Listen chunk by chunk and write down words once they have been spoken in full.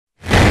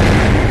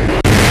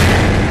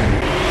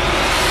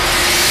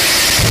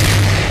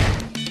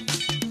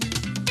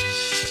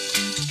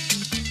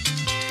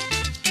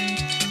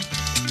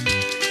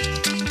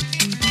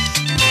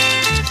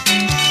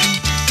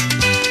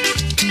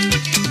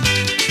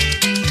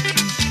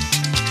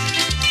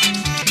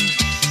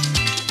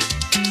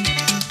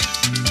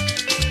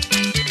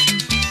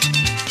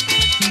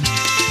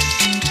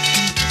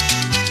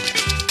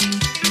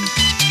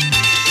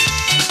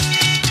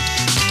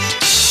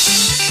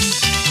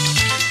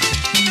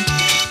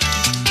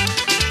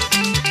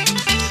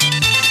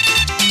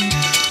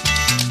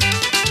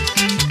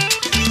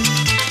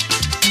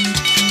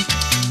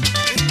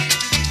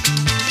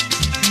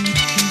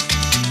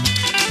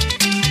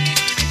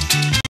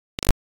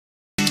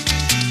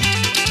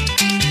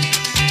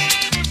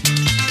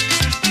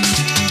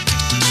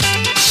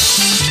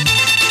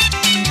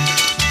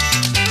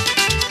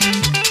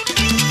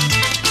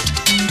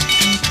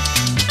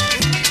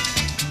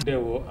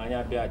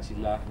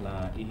laghachila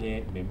na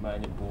ihe mmemme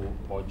anyị bụ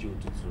ọjị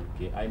ụtụtụ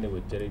nke anyị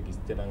na-ewetara gị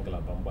site na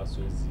ngalaba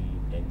mgbasa ozi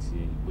NTA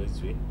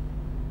Igwezue.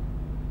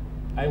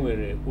 Anyị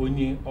nwere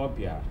onye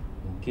ọbịa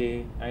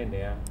nke anyị na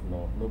ya nọ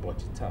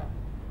n'ụbọchị taa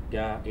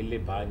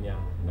ga-eleba anya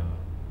na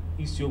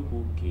isiokwu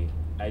nke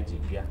anyị ji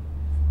bịa.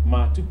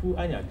 Ma tupu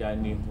anyị aga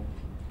n'ihu,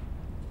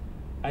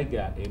 anyị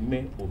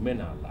ga-eme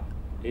omenala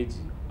eji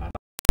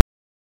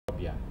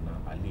ọbịa na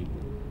ala Igbo.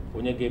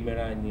 Onye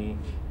ga-emere anyị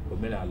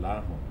omenala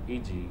ahụ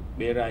iji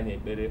kpere anyị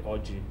ekpere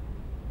ọjị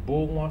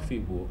bụ nwafọ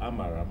Igbo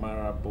amara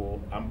amara bụ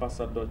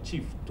Ambassador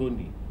Chief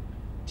Tony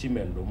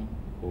Chimelum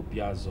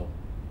Obiazọ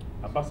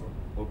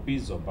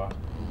Obizoba.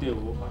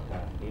 Ndewo maka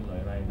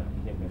ịnọnyere anyị na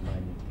ihe mmemme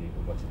anyị nke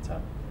ụbọchị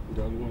taa.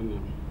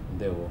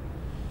 Ndewo.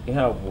 Ihe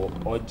a bụ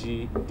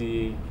ọjị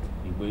dị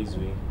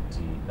Igwezue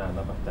ji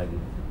na-anabata gị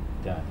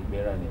ka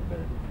ikpere anyị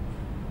ekpere.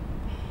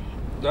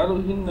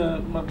 Daalụ hinne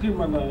maka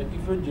ịma na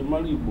ife ji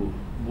mara Igbo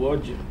bụ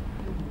ọjị.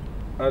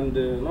 And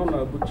nọ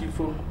na-abụ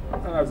chifo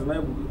ahazi na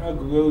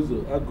agụghị ụzọ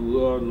agụghị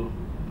ọnụ.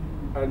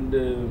 And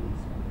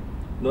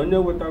na onye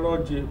wetara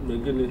ọjị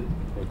megịnị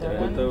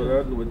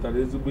wetara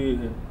ezigbo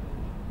ihe.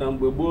 Na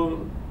mgbe gboo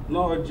na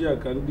ọjị a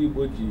ka ndị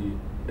Igbo ji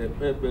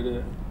ekpe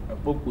ekpere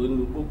akpọkwu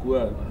elu kpọkwu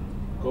ala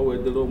ka o wee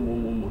dịrị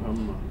ụmụ ha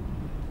mma.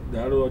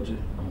 Daalụ ọjị.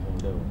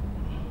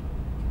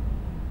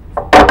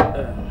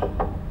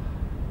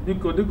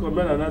 Dịka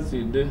omenala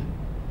si dị,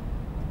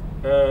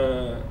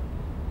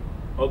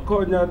 ọkọ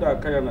onye ada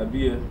aka ya na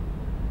biya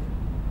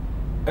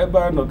ebe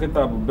a nọ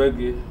kịta bụ be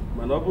gị,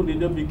 mana ọ bụrụ na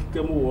inye m ikike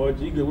m wụọ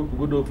ọjị, ị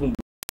ga-ewepụgodo ofu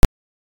mgbe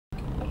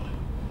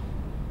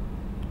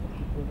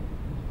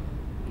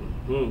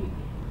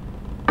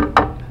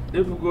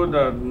efugo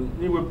na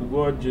iwepụgo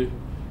ọjị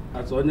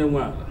atụ onye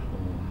nwe ala,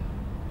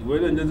 iwe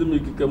na-enyezi m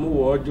ikike m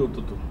wụọ ọjị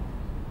ụtụtụ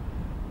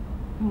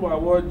mma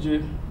awa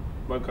ọjị,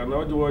 maka na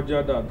ọjị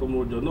ada atụ m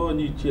ụjọ na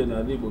onye ichie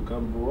n'ala Igbo ka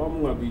mbụ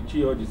ọmụnwa bụ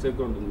ichie ọjị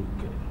sekọndị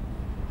nke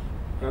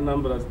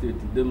Anambra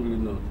steeti Idemmili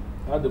North.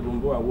 Adịbụ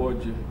mbụ awa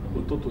ọjị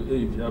ụtụtụ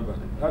ehihie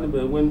abalị. Ana m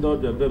enwe ndị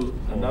ọbịa be m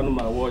na anụ m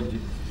awa ọjị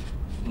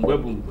mgbe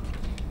bụ mgbe.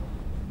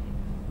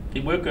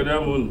 Igbo ekere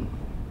m unu.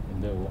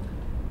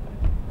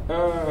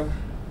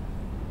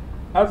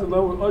 Asị na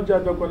ọjị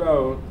abịakwara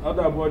ahụ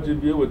ada abụ ọjị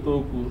bịa eweta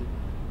okwu,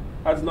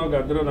 asị na ọ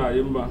ga-adịrị na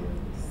anyị mma,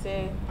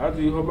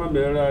 asị ihe ọma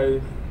mere anyị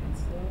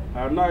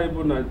ana anyị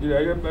bụ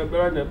Naijiria. Ihe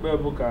ekpere anyị ekpe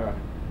bụ ka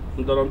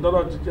ndọrọ ndọrọ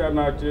ọchịchị a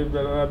na-achị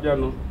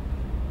abịanụ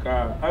ka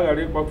a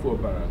ghara ịkpafu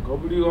ọbara, ka ọ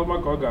bụrụ ihe ọma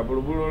ka ọ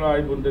ga-abụrụ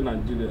anyị bụ ndị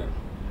Naijiria.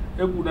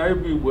 Ekwu na anyị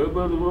bụ Igbo, ebe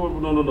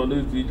ọbụla ụnụ nọ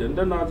n'ezi ije,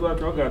 ndị na-azụ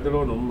achọ ọ ga-adịrị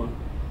ụnụ mma,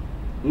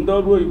 ndị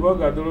ọrụ oyibo ọ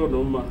ga-adịrị ụnụ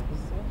mma,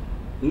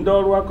 ndị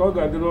ọrụ aka ọ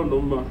ga-adịrị ụnụ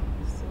mma.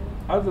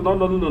 Asị na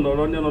ọnọdụ ụlọ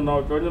nọrọ onye nọ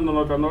n'ọfịa, onye nọ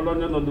n'ọfịa nọrọ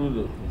onye nọ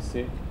n'ụlọ.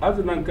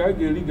 Asị na nke a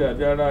ga-eri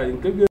ga-abịara anyị,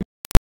 nke ga-eri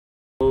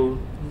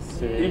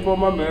ife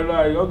ọma mere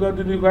anyị, ọ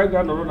ga-adị n'ihu anyị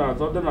ga-anọrọ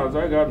n'azụ, ọ dị n'azụ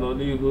anyị ga-anọ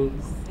n'ihu.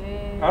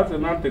 Asị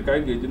na ntị ka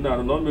anyị ga-eji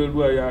na-anụ na ọ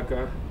meruo anyị aka.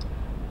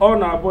 Ọ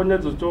na-abụ onye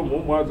zụcha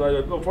ụmụazụ anyị,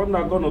 ụfọdụ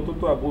na-agọ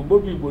n'ụtụtụ abụ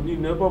Igbo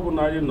niile ebe ọ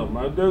bụla anyị nọ,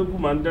 ma ndị egwu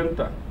ma ndị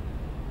nta,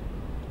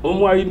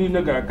 ụmụ anyị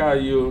niile ga-aka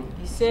anyị o,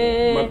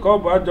 maka ọ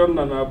bụ ajọ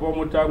nna na-abụ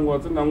ọmụcha nwa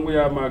ọsị na nwa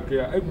ya ama aka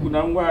ya. Ekwu na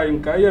nwa anyị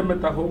nke anyị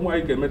emetaghị ụmụ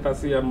anyị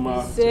ga-emetasị ya mma.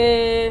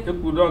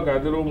 Ekwu na ọ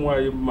ga-adịrị ụmụ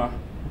anyị mma.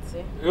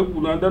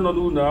 Ekwu na ndị nọ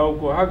n'ụlọ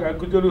akwụkwọ ha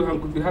ga-akụziri ha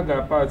nkụzi, ha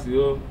ga-apasị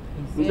o.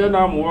 Ndị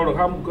na-amụ ọrụ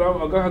ha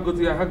ọga ha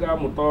gozi ha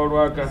ga-amụta ọrụ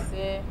aka,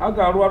 ha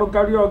ga-arụ ọrụ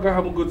karịa ọga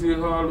ha gozi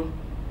ihe ọrụ.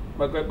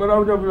 Maka ekpere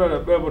onye ọbụla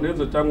na-ekpe bụ na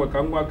ịzụcha nwa ka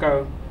nwa ka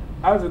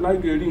azị na anyị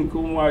ga-eri nke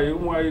ụmụ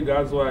anyị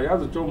ga-azụ anyị,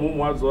 azụcha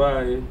ụmụ azụ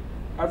anyị.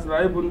 Asị na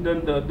anyị bụ ndị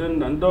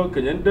nna, ndị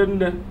okenye, ndị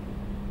nne,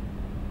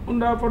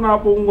 ndị afọ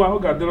na-akpụ nwa, ọ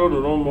ga-adịrị ụnụ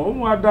n'ụmụ.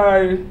 Ụmụada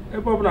anyị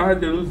ebe ọbụla ha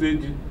jere ụzọ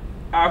eji,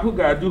 ahụ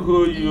ga-ajụ ha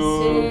oyi o.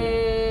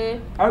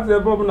 Azị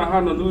ebe ọbụla ha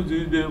nọ n'ụzọ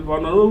ije, ọ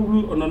nọ n'ogwu,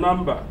 ọ nọ na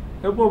mba,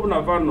 ebe ọbụla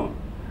ha nọ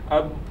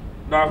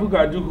na ahụ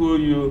ga-ajụ ha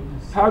oyi o.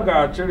 Ha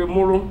ga-achịrị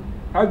mụrụ,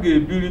 ha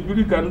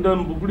ga-ebiri ka ndị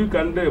mbụ, biri ka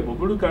ndị Igbo,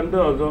 biri ka ndị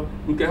ọzọ,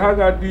 nke ha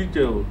ga-adị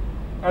iche o.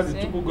 Azị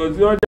Chukwu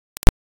gọzie ọjị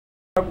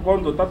akwụkwọ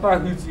ndụ, tata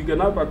ahụ isi ike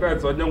n'afa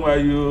Kraịst onye nwe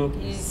anyị o.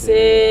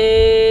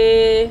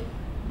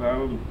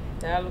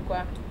 Daalụkwa.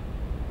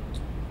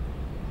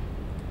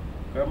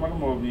 Ka mara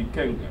ma ọ bụ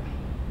ikenga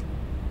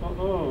ọ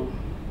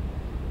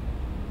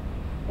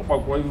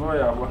gbakwa ife ọ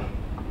ya agba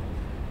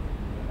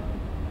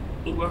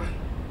ngwa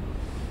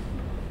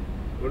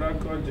were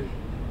aka ọjị.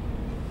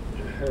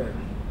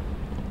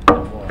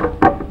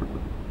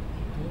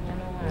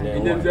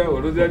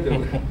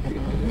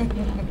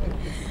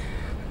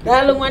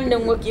 Daalụ nwanne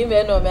m nwoke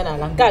ime na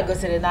omenala nke a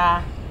gosiri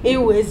na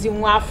iwe ezi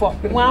nwa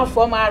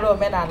afọ mara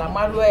omenala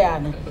maruo ya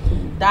na.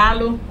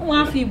 Daalụ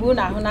nwa afọ Igbo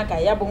na-ahụ na ka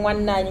ya bụ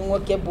nwanne anyị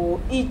nwoke bụ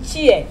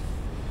ichie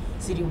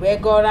siri wee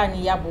gọrọ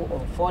anyị ya bụ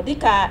ọfọ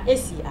dịka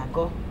esi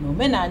agọ na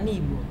omenala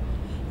Igbo.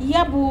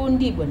 Ya bụ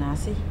ndị Igbo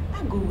na-asị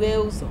agụwe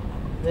ụzọ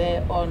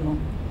agụwe ọnụ.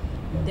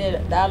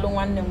 Daalụ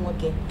nwanne m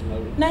nwoke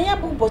na ya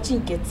bụ ụbọchị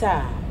nke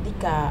taa,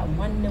 dịka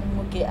nwanne m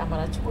nwoke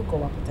Amarachukwu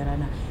kọwapụtara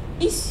na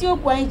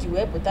isiokwu anyị ji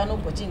wee pụta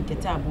n'ụbọchị nke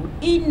taa bụ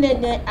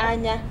inene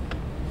anya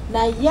na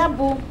ya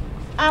bụ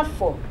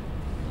afọ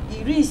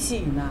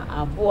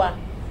 62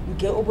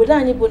 nke obodo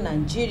anyị bụ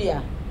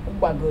Nigeria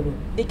gbagoro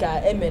dịka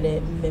emere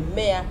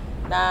mmemme ya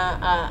na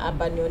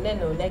abalị one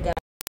na one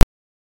gara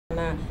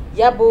na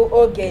ya bụ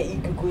oge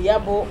ikuku ya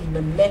bụ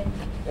mmemme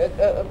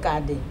ka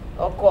dị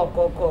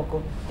ọkụ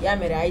ya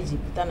mere anyị ji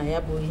pụta na ya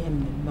bụ ihe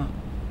mmemme a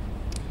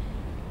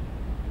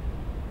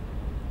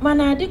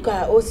mana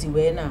dịka o si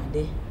wee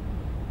na-adị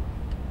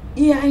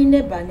ihe anyị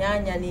nebanye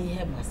anya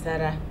n'ihe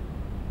gbasara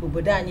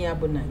obodo anyị ya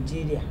bụ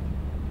Nigeria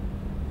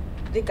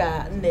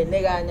dịka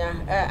na-eneghe anya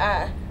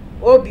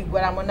obi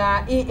gwara m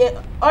na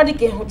ọ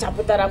dịka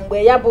ịhụchapụtara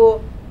mgbe ya bụ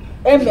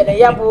emere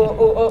ya bụ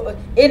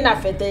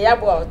ịnafete ya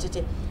bụ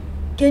ọchịchị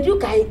kedu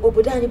ka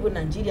obodo anyị bụ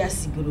Nigeria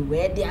sigoro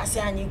wee dị asị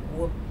anyị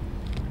kwuo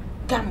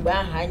kamgbe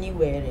ahụ anyị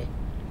were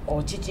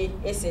ọchịchị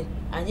esi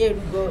anyị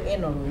erugo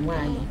ịnọrọ onwe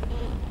anyị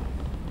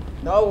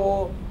na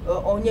ọwụ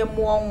onye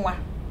mụọ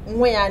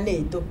nwa ya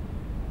na-eto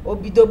o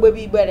bido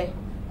gbebe igbere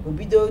o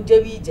bido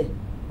jebe ije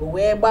o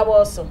wee gbaba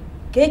ọsọ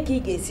ka ị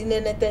ga-esi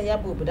nenete ya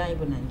bụ obodo anyị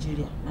bụ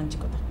Nigeria na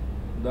nchịkọta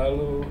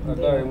daalụ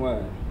adaghị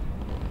nwanyị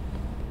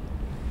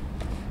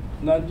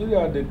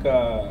Nigeria dị ka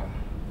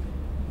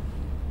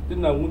di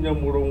na nwunye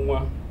mụrụ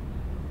nwa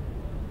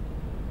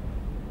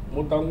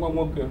mụta nwa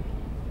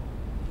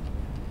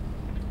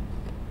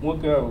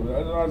nwoke ahụ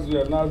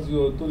na-azụ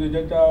ya o toro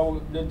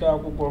jecha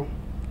akwụkwọ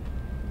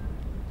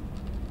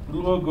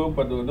ruo oge o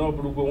kwadoro na ọ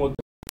bụrụgo nwoke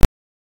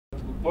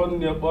kpọọ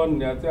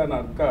nne ya ya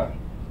na nke a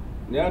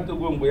na ya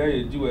togo mgbe ya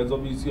ga-eji wee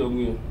zọba isi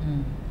onwe ya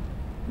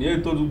na ya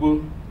etorugo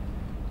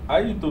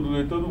anyị toruru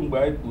etoru mgbe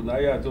anyị kwuru na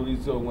anyị achọrọ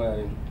isi onwe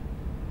anyị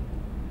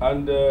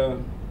and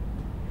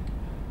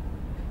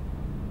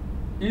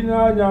ine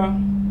anya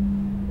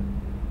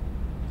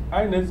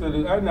anyị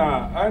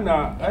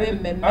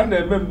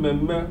na-eme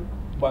mmemme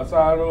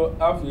gbasara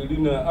afọ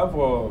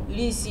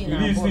iri isii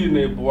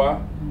na abụọ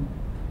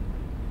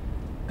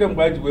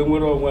kemgbe anyị ji wee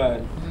nwere onwe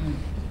anyị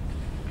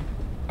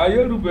anyị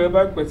erube ebe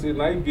anyị kwesịrị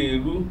na anyị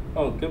ga-eru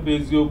nke bụ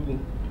eziokwu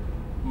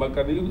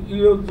maka na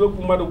ihe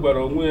eziokwu mmadụ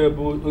gwara onwe ya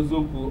bụ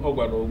eziokwu ọ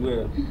gwara onwe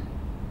ya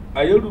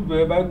anyị erube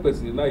ebe anyị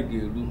kwesịrị na anyị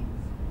ga-eru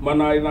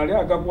mana anyị narị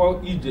agakwa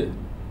ije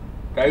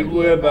ka anyị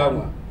ruo ebe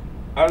ahụ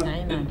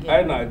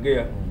anyị na-aga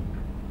ya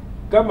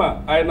kama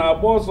anyị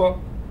na-agba ọsọ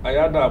anyị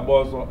ada agba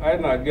ọsọ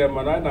anyị na-aga ya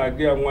mana anyị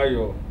na-aga ya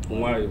nwayọọ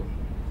nwayọọ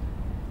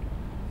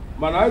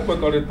mana anyị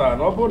kwekọrịta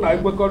na ọ bụrụ na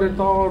anyị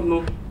kwekọrịta ọnụ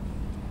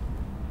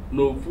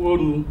n'ofu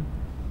ọnụ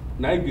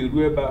na anyị ga-eru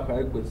ebe ahụ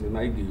anyị kwesịrị na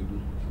anyị ga-eru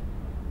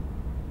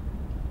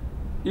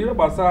ihe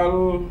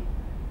gbasara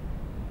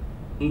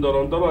ndọrọ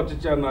ndọrọ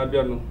ọchịchị a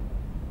na-abịanụ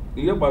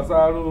ihe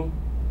gbasara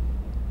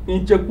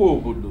nchekwa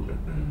obodo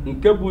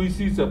nke bụ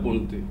isi isekpụ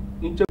ntị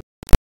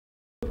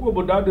nchekwa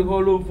obodo adịghị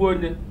ọrụ ofu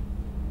onye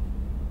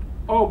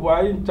ọ bụ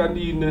anyị ncha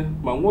niile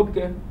ma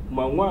nwoke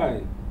ma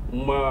nwanyị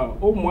ma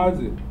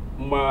ụmụazị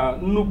ma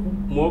nnukwu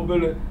ma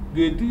obere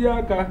ga-etinye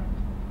aka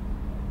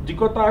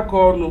jikọta aka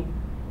ọnụ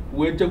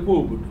wee chekwa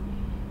obodo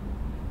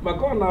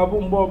maka ọ na-abụ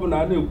mgbe ọbụla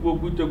a na-ekwu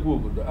okwu chekwa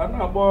obodo a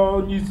na-akpọ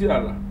onye isi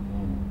ala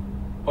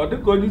ọ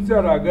dịka onye isi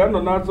ala ga-anọ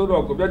n'Aso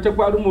Rock bịa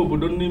chekwara m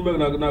obodo n'ime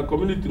na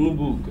kọmuniti m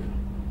bụ uke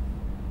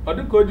ọ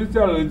dịka onye isi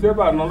ala esi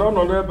ebe a nọrọ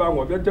ọnọdụ ebe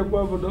ahụ bịa chekwa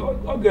obodo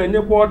ọ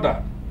ga-enyekwa ọda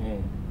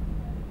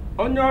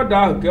onye ọda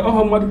ahụ ka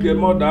ọha mmadụ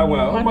ga-eme ọda ahụ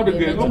mmadụ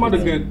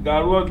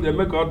ga-arụ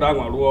eme ka ọda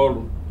ahụ rụọ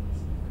ọrụ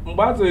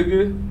mgbe a sịrị gị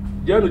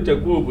jeenụ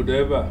chekwa obodo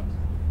ebe a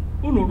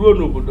unu ruo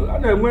n'obodo a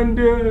na-enwe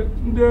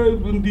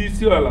ndị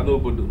isi ala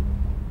n'obodo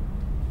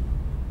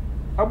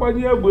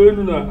agbanye egbe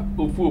elu na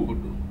ofu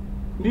obodo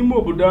n'ime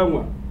obodo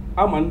anwa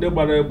ama ndị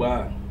gbara egbe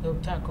ahụ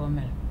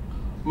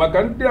maka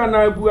ndị a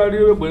na-ebugharị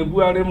egbe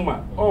ebugharị mma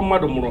ọ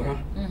mmadụ mụrụ ha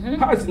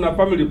ha si na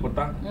famili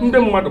pụta ndị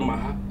mmadụ ma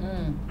ha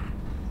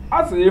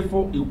a sị ịfụ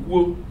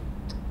ikwuo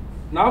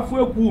na afọ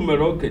ekwu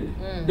mere okenye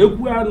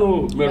ekwu anụ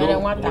mere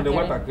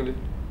nwatakịrị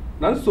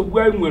na nsogbu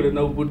anyị nwere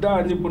na obodo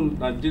anyị bụ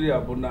Nigeria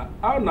bụ na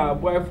a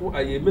na-agba ịfụ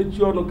anyị emechi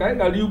ọnụ ka anyị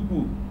ghara ikwu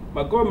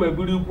maka ọ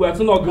mebiri ikwu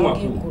asị na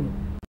ọgụnwakwu ọ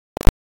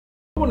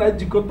bụ na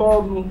jikọta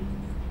ọnụ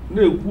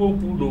na-ekwu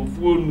okwu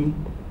n'ofu onu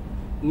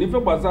na ife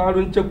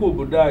gbasara nchekwa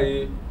obodo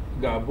anyị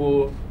ga-abụ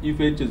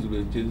ife echezuru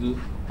echezu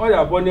ọ ya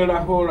bụ onye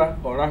rahụ ụra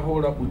ọ rahụ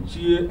ụra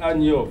kpuchie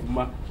anyị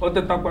ọfụma o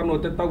tetakwa na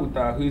oteta wute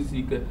ahụ isi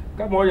ike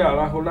kama ọ ya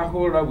rahụ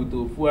ụra wute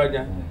ofu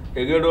anya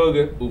eghere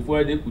oghe ofu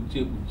anya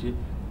ekpuchie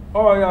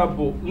ọ ya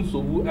bụ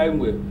nsogbu anyị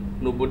nwere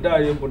n'obodo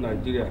anyị bụ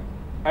Nigeria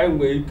anyị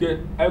nwere ike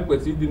anyị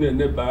kwesịrị ịdị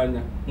na-eneba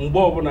anya mgbe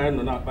ọbụla anyị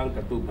nọ na-akpa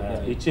nkata obodo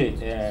anyị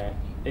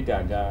ị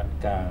ga-aga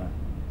ka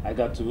anyị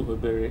gatụ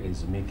obere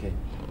ezumike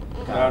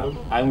ka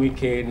anyị nwee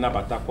ike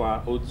nabatakwa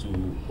otu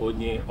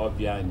onye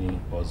ọbịa anyị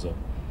ọzọ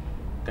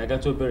ka anyị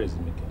gatụ obere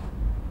ezumike.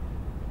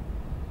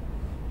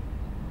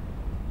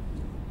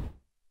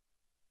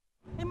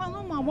 Ịma na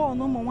ụmụ agbọghọ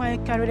na ụmụ nwaanyị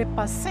karịrị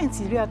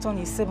pasentị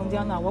 35 bụ ndị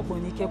a na-awakpo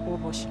n'ike kwa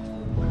ụbọchị.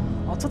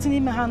 Ọtụtụ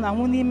n'ime ha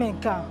na-anwụ n'ime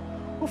nke a.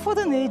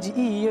 Ụfọdụ na-eji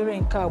iyi ihere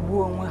nke a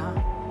gbuo onwe ha.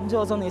 Ndị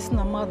ọzọ na-esi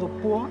na mmadụ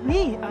pụọ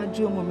n'ihi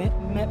ajọ omume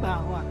mmekpa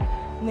ahụ a.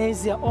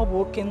 N'ezie ọ bụ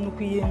oke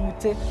nnukwu ihe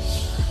mwute.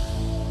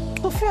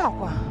 Tụfee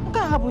akwa nke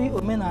a abụghị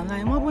omenala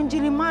anyị maọbụ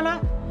njirimara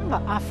mba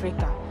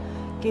Afrịka.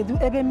 kedu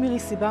ebe mmiri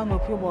si baa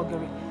n'opi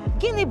ụgbọgịrị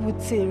gịnị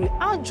butere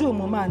ajọ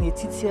omume a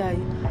n'etiti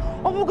anyị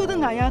ọ bụgodu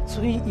na ya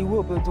tụghị iwu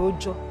obodo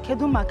ụjọ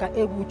kedu maka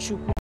egwu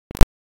Chukwu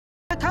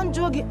ka m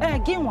jụọ gị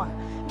gị nwa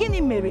gịnị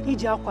mere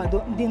iji akwado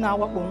ndị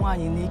na-awakpo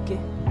nwaanyị n'ike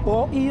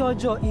kpọọ ihe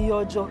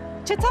ọjọọ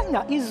cheta na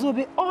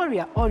izobe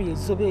ọrịa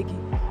ezobe gị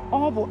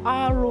ọ bụ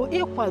arụ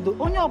ịkwado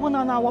onye ọbụla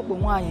na-awakpo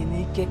nwaanyị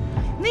n'ike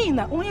n'ihi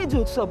na onye dị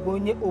otu a bụ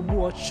onye ogbu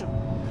ọchụ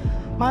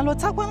ma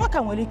lọtakwa ka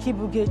nwere ike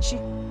ịbụ gị echi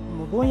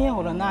maọbụ onye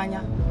hụrụ n'anya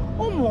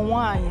ụmụ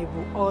nwaanyị bụ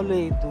ọla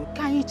edo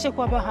ka anyị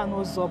chekwaba ha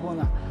n'ụzọ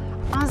ọbụla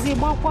azị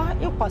gbakwa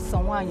ịkwasa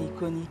nwaanyị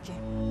iko n'ike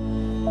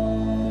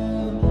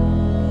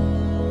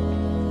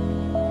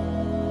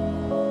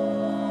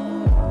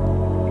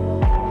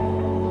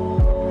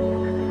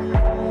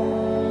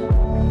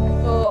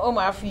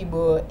ụmụafọ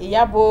Igbo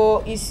ya bụ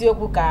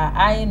isiokwu ka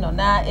anyị nọ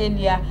n'elu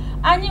ya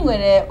anyị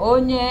nwere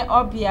onye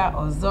ọbịa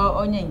ọzọ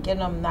onye nke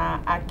nọ m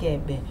n'aka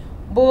ekpe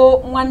bụ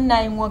nwanne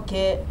anyị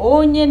nwoke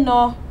onye nọ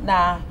na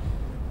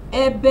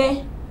ebe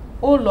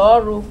ụlọ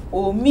ọrụ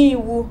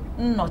omeiwu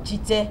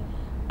nnọchite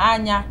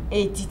anya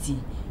etiti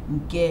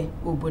nke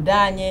obodo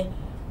anyị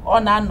ọ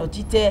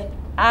na-anọchite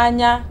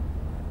anya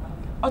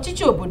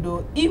ọchịchị obodo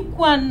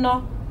ikwu anọ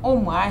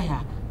Ụmụahịa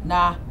na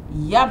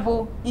ya bụ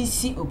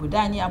isi obodo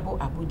anyị ya bụ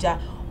Abuja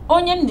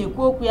onye m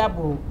na-ekwu okwu ya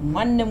bụ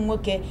nwanne m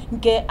nwoke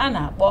nke a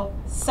na-akpọ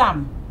Sam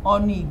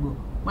Ọnụigbo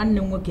nwanne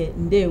m nwoke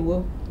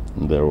ndewo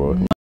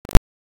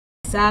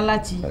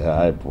Salachi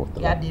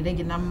ya dịrị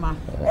gị na mma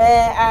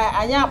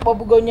anyị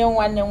akpọbugo onye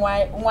nwanne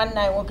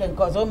anyị nwoke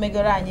nke ọzọ o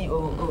megoro anyị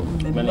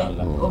mmemme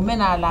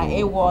omenala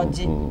ịwa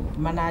ọjị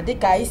mana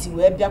dịka anyị si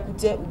wee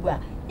bịakwute ugbu a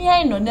ihe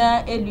anyị nọ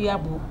n'elu ya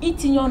bụ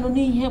itinye ọnụ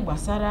n'ihe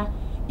gbasara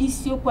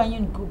isiokwu anyị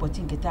nke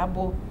ụbọchị nke taa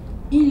bụ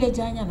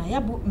ileje anya na ya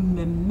bụ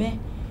mmemme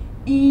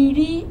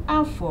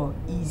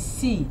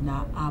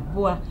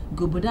 62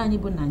 nke obodo anyị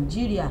bụ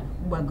Nigeria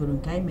gbagoro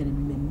nke anyị mere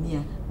mmemme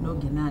ya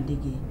n'oge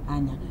na-adịghị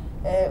anya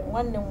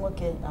nwanne m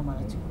nwoke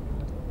Amarachukwu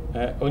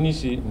onye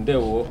isi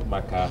ndewo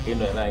maka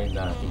ịnọ anyị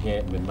na ihe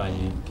mmemme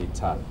anyị nke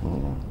taa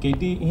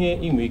kedu ihe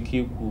ị nwere ike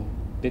ikwu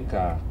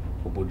dịka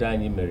obodo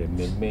anyị mere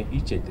mmemme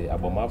icheta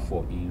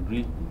agbamafọ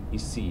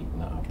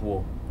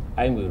 62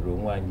 anyị nwere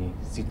onwe anyị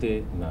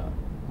site na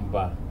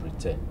mba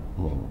Britain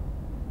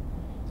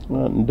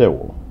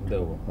ndewo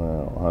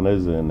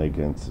ọhaneze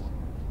na-ege ntị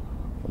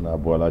na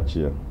abụọlachi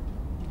ya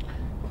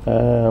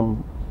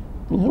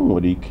ihe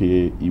nwere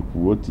ike ikwu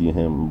otu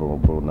ihe mbụ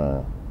bụ na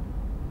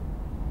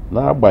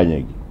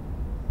n'agbanyeghị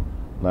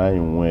na anyị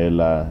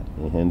nweela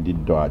ihe ndị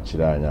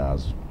dọghachiri anyị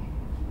azụ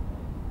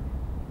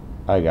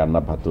anyị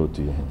ga-anabata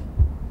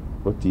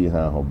otu ihe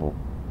ahụ bụ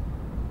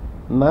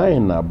na anyị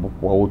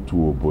na-abụkwa otu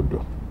obodo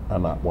a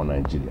na-akpọ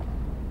Nigeria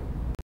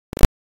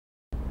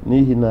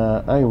n'ihi na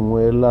anyị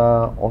nweela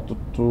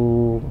ọtụtụ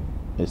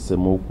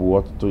esemokwu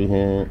ọtụtụ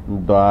ihe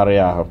ndọgharị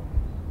ahụ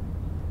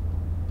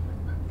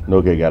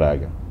n'oge gara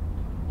aga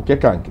nke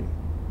ka nke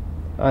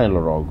anyị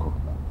lụrụ ọgụ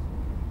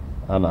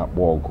a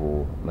na-akpọ ọgụ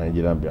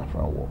Nigerian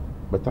Biafra War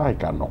beta anyị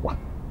ka nọkwa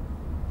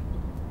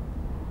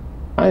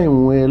anyị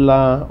nweela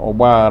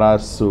ọgbaghara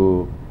so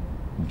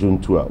June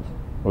 12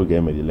 oge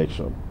emere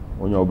election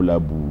onye ọbụla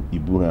bụ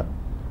ibu ha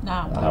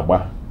agba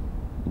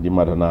ndị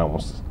mmadụ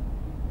na-anwụsị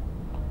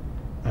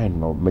anyị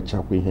nọ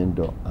mechakwa ihe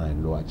ndị anyị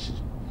lụghachi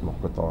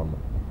nọkọta ọnụ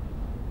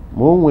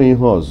ma o nwee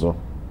ihe ọzọ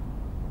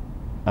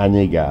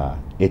anyị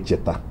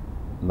ga-echeta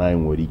na anyị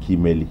nwere ike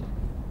imeli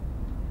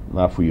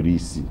n'afọ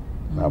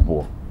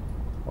 62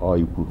 ọ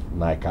ikwu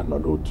na anyị ka nọ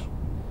n'otu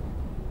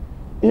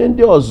ihe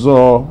ndị ọzọ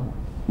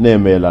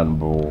na-emeela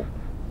mbụ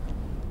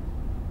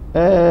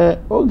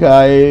oge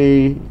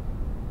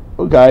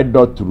anyị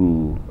dọtụrụ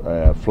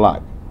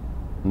flag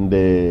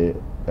ndị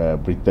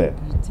Britain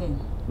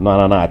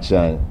nọ na-achị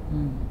anyị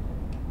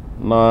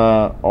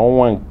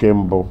n'ọnwa nke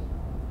mbụ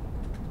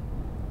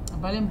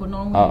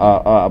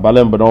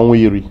abalị mbụ n'ọnwa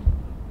 10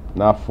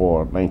 n'afọ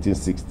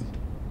 1960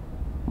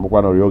 mụkwa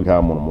nọrọ oge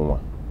a mụrụ m nwa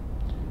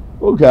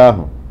oge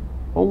ahụ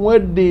onwe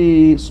dị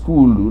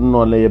skuulu nọ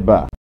n'ebe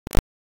a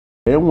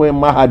enwe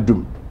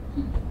mahadum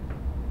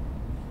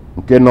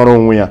nke nọrọ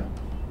onwe ya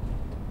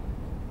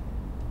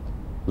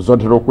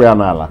zọdịrịkwa ya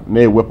n'ala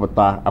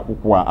na-ewepụta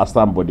akwụkwọ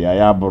asambodo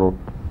ya bụrụ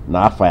na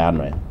afọ ya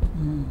nọ ya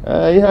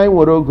ihe anyị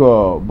nwere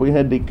oge bụ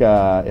ihe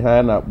dịka ihe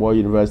anyị na-akpọ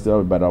University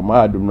of Ibadan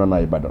mahadum nọ na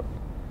Ibadan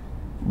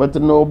but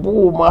na ọ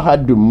bụ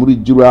mahadum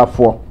rijuru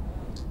afọ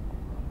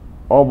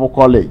ọ bụ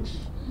College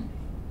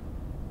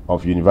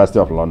of University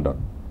of London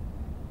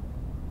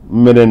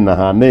mmere na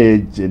ha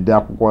na-ejide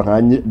akwụkwọ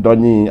ha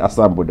donye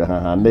asambodo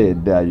ha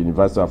na-ede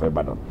University of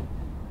Ibadan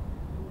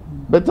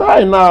but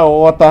anyị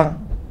na-aghọta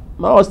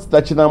na ọ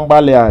sitachi na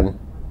mgbalị anyị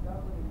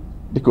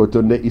dịka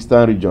otu ndị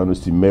Eastern Region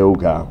si mee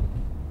oge ahụ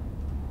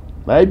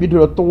na anyị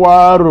bidoro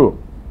tụwa aro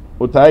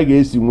otu anyị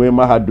ga-esi nwee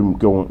mahadum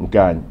nke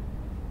anyị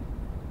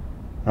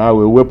ha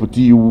wee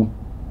wepụta iwu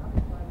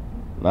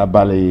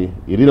n'abalị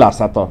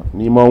 18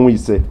 n'ime ọnwa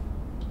 5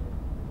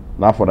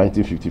 n'afọ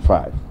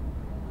 1955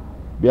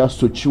 bịa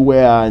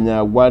sochiwe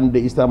anya gwa ndị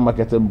Eastern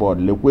Marketing Board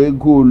lekwa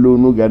ego ole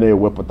unu ga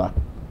na-ewepụta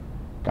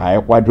ka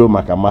anyị kwado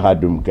maka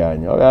mahadum nke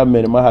anyị. Ọ ya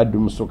mere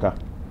mahadum Nsụka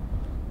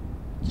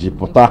ji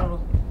pụta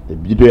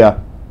ebido ya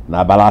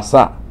n'abalị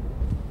 7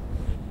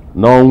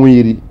 n'ọnwa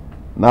 10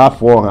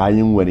 n'afọ ọha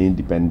anyị nwere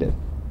independent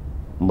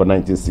mbụ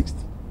 1960.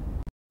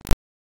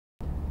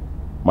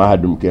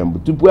 Mahadum nke mbụ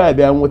tupu anyị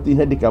bịa nweta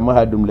ihe dịka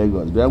mahadum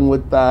Lagos, bịa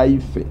nweta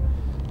Ife,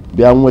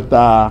 bịa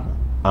nweta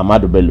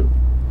Ahmadu Bello,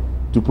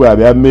 tupu anyị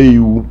bịa mee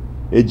iwu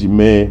eji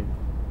mee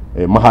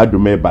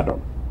mahadum Ibadan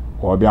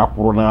ka ọ bịa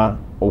kwụrụ na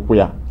ụkwụ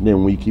ya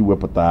na-enwe ike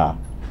iwepụta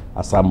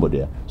asambodo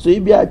ya. So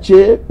ịbịa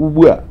chee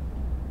ugbu a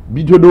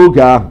bido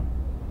n'oge ahụ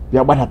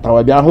bịa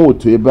gbadatawa bịa hụ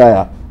otu ebe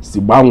ya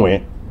si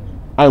gbanwee.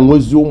 Anyị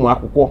nwezi ụmụ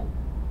akwụkwọ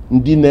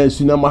ndị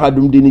na-esi na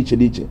mahadum dị n'iche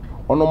n'iche,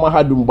 ọnụ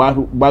mahadum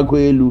gbago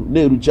elu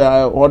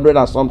na-erucha 100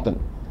 and something.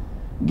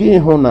 Gị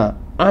hụ na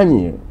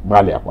anyị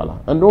gbalịakwala,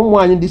 ndị ụmụ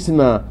anyị ndị si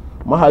na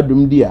mahadum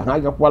ndị a ha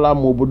agakwala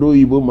ma obodo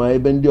oyibo ma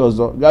ebe ndị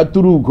ọzọ gaa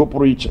tụrụ ugo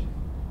pụrụ iche.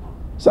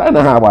 So anyị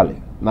na ha agbalị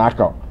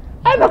n'aka,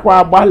 anyị nakwa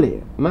agbalị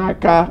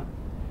n'aka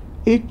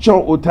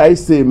ịchọ otu anyị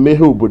si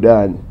emeghe obodo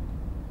anyị.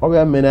 Ọ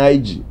bịa mere anyị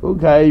ji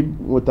oge anyị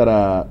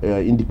nwetara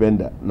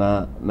independent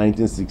na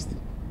 1960,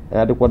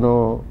 ya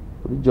dịkwanụ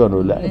region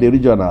ole, dị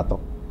region 3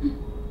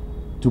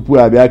 tupu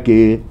abịa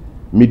kee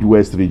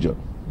Midwest region.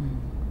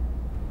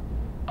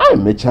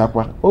 Anyị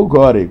mechakwa oge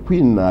ọrịa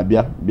Queen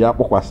na-abịa bịa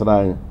kpọkwasịrị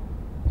anyị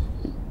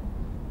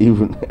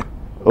even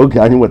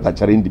oge anyị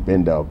nwetachara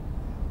independent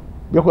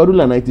bịakwa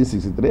rula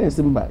 1963.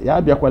 Esi mba ya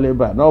abịakwala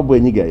ebe a na ọ bụ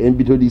enyi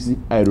ga-ebido isi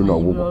anyị ru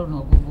n'ọgwụgwụ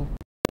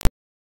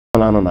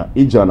anụ na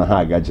ije ọ na ha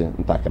agaje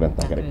ntakịrị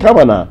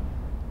kama na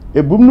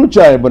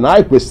ebumnuche anyị bụ na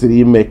anyị kwesịrị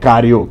ime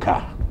karịa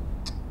ụka.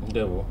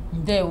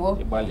 Ndewo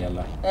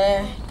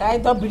ka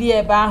anyị dọbiri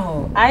ebe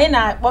ahụ, anyị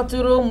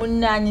na-akpọtụrụ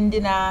ụmụnne anyị ndị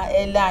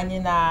na-ele anyị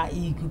na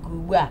ikuku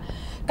ugbu a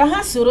ka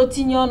ha soro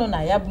tinye ọnụ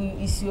na ya bụ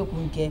isiokwu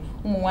nke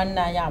ụmụ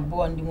nwanne anyị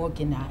abụọ ndị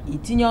nwoke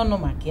na-etinye ọnụ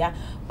maka ya.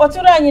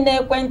 Kpọtụrụ anyị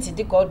n'ekwentị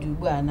dịka ọ dị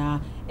ugbu a na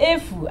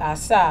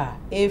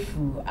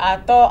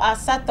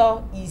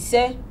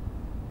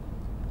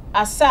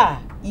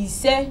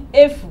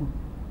 07083585047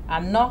 ka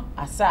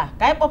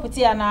anyị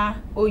kpọpụta ya na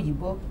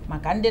oyibo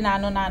maka ndị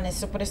na-anụ naanị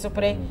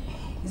sụpịrị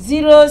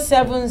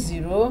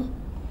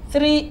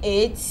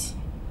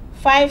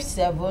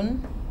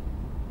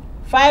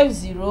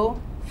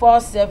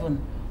 07038575047.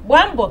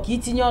 Gbaa mbọ ka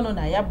itinye ọnụ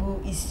na ya bụ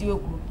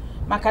isiokwu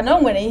maka na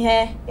o nwere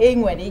ihe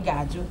nwere ị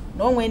ga-ajụ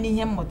na o nwere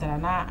ihe m mụtara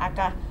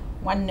n'aka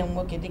nwanne m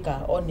nwoke dịka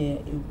ọ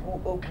na-ekwu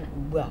okwu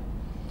ugbu a.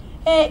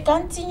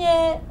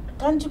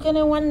 Ka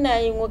njikere nwanne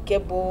anyị nwoke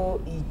bụ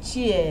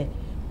Ichie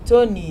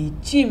Tony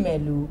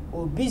Chimelu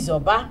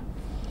Obizoba.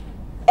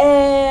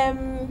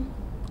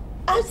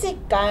 Asị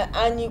ka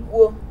anyị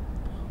kwuo,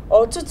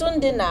 ọtụtụ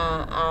ndị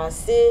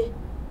na-asị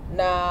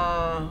na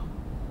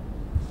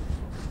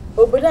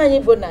obodo anyị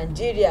bụ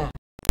Nigeria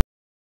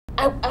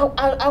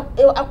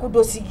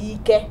akwụdosighị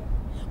ike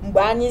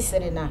mgbe anyị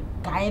sịrị na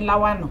ka anyị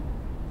lawanụ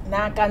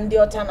n'aka ndị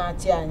ọcha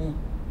na-achị anyị.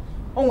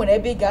 O nwere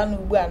ebe ị ga-anọ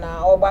ugbu a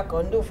na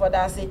ọgbakọ ndị ụfọdụ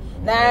asị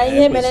na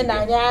ihe mere na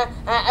anyị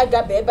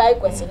agaba ebe anyị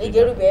kwesịrị ị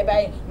ga-erube ebe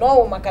anyị na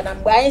ọwụ maka na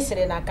mgbe anyị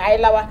sịrị na ka anyị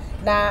lawa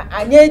na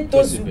anyị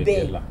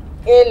etozube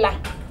ịla.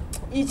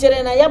 I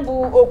chere na ya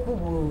bụ okwu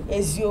bụ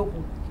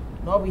eziokwu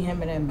na ọ bụ ihe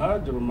mere eme?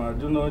 Ajụrụ m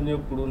ajụ na onye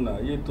kwuru na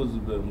ya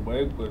etozube mgbe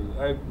anyị kwuru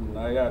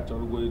na ya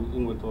achọrọgo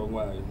inweta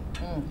onwe anyị.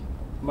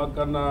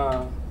 Maka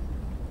na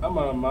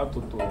amara m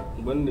atụtụ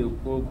mgbe m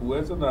na-ekwu okwu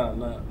wee sị na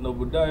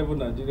n'obodo anyị bụ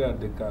Nigeria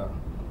dị ka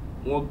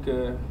nwoke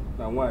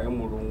na nwaanyị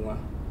mụrụ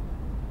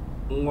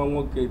nwa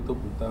nwoke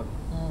etopụta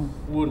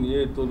kwuo na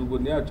ya etorugo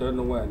na ya chọrọ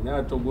ịnụ nwaanyị ya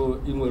achọgo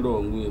inwere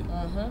onwe ya.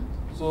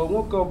 So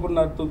nwoke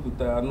ọbụla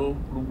topụtara anụ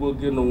rugo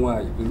oge ịnụ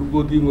nwaanyị erugo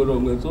oge inwere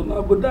onwe. So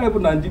n'obodo anyị bụ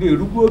Nigeria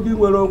erugo oge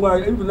inwere onwe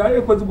anyị, even anyị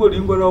ekwesịgoro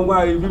inwere onwe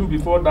anyị even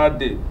before that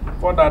day,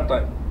 for that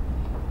time.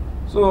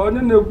 So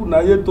onye na-ekwu na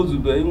ya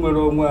etozube inwere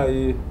onwe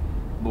anyị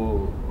bụ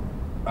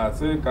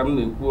asị ka m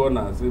na-ekwu, ọ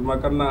na-asị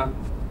maka na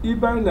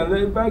ebe a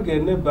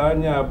ga-eneba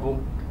anya bụ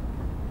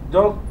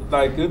just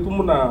like etu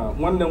mụ na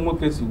nwanne m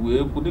nwoke si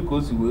wee kwu dịka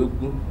o si wee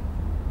kwu,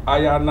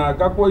 anyị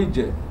na-agakwa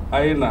ije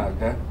anyị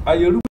na-aga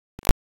anyị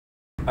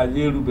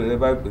erubere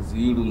ebe anyị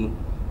kwesịrị irunu.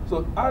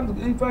 So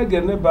ife anyị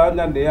ga-eneba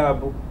anya na ya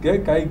bụ ka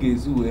anyị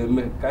ga-esi wee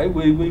mee ka anyị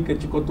wee nwee ike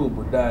chịkọta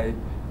obodo anyị,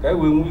 ka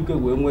anyị wee nwee ike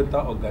wee nweta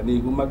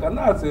ọganihu. Maka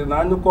na asịrị na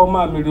anyụkọ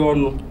mamịrị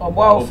ọnụ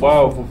ọgba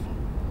ụfụfụ.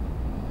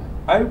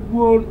 Anyị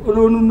kwuo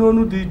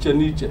n'onu dị iche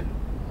n'iche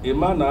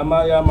ịma na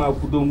ama ya ma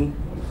kwudonwu.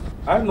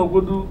 Anyị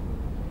nọgodu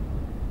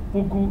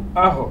puku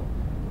ahụ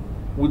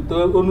wute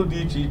onu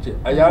dị iche iche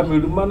anyị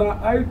amerụ,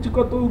 mana anyị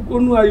chịkọta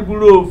onu anyị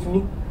bụrụ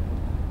ofu,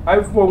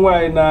 anyị fụ onwe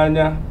anyị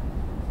n'anya.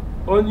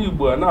 Onye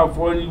Igbo a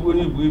na-afụ onye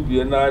Igbo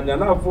ibie n'anya,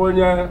 na-afụ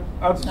onye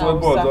asụsụ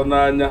ebe ọzọ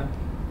n'anya.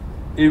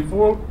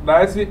 Ịfụ na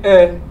anyị si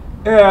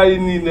anyị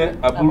niile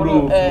abụrụ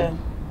ofu.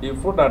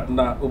 Ịfụ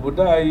na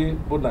obodo anyị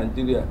bụ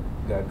Nigeria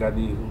ga-aga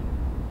n'ihu.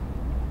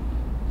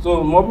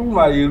 So ma ọ bụrụ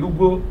ma anyị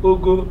erugo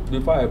ogo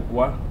bifo anyị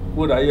pụọ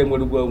kwuo na anyị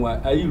enwerego onwe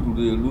anyị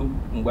ruru eru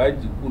mgbe anyị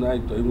ji kwu na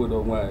anyị chọrọ inwere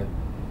onwe anyị.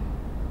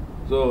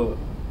 So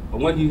o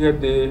nweghị ihe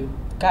dị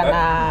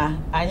kana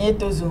anyị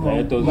tozugo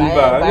anyị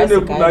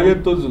na-ekwu na anyị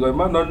tozugo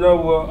mana onye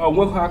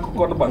onweghị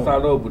akụkọ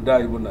gbasara obodo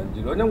anyị bụ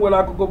Naijiria onye nwere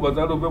akụkọ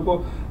gbasara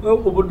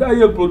obodo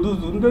anyị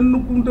eprodusu ndị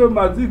nnukwu ndị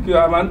mazik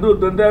ma ndị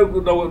obodo ndị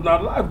na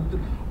life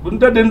bụ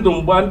ndị dị ndụ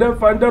mgbe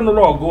ndị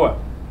nụrụ ọgụ a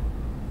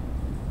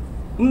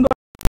ndị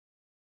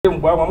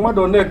mgbe ama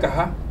mmadụ one ka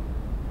ha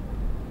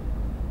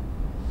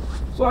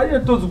so anyị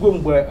etozugo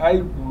mgbe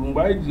anyị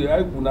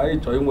kwuru na anyị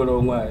chọrọ inwere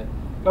onwe anyị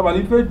kama na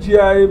ife ji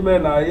anyị mee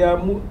na ya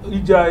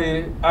ije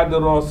anyị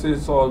adịrọ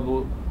ọsịsọ ọgụ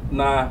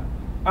na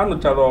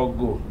anụchara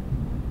ọgụ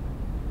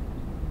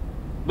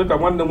dịka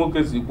nwanne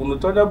nwoke si kwu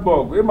nụcha onye bụ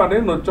ọgụ ịma na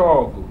ịnụcha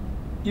ọgụ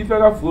ife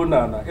gafuo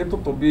n'ala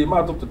ịtụtụbi ma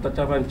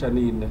atụtụtachara ncha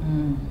niile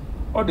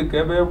ọ dị ka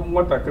ebe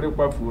nwatakịrị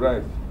kwafuru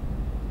rice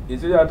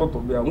isi ya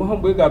atụtụbi ya nweghị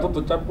mgbe ị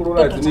ga-atụtụcha mkpụrụ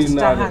rice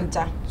niile ahụ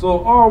so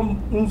ọ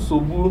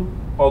nsogbu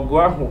ọgụ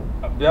ahụ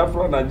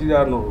Biafra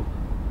Naijiria nụrụ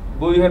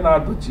bụ ihe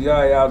na-adọchigha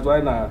anyị azụ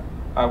anyị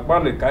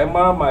na-agbalị ka anyị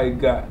mara ma anyị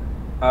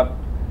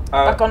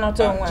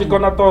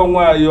ga-achịkọnata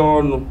onwe anyị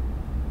ọnụ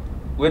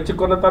wee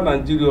chịkọnata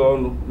Naijiria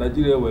ọnụ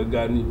Naijiria wee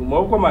gaa n'ihu ma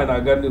ọgwụkwọ ma anyị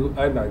na-aga n'ihu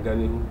anyị na-aga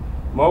n'ihu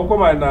ma ọgwụkwọ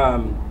ma anyị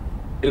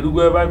na-erugo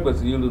ebe anyị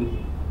kwesịrị iru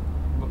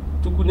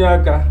tụkwunye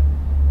aka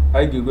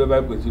anyị ga-eru ebe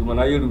anyị kwesịrị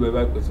mana anyị erugo ebe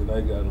anyị kwesịrị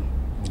anyị ga-arụ.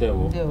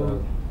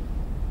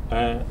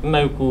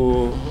 Nna ikwu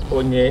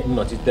onye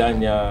nnọchite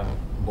anya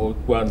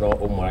okwu anọ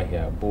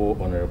Ụmụahịa bụ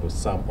Honorable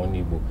Sam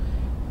Onigbo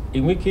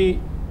enwe ike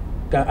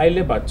ka anyị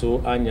lebatụ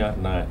anya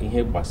na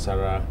ihe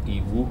gbasara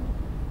iwu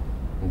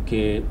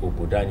nke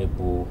obodo anyị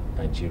bụ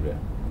Naijiria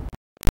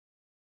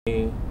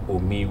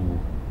omeiwu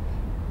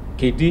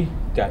kedu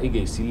ka ị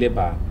ga-esi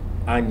leba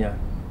anya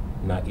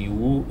na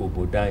iwu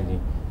obodo anyị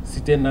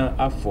site na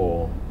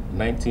afọ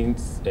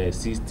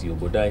 1960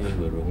 obodo anyị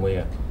nwere onwe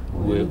ya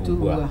ruo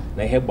ugbu a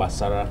na ihe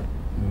gbasara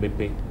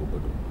mmepe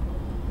obodo.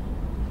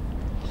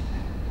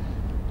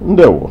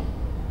 Ndewo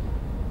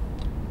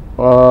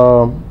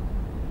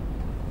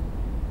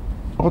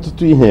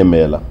ọtụtụ ihe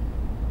emeela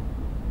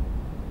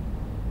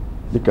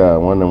dịka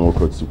nwanne m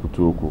nwoke si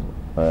kwutu okwu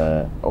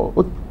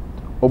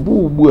ọ bụ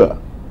ugbu a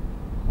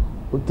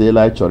o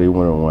teela anyị chọrọ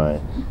inwere onwe anyị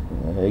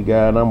ị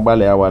gaa na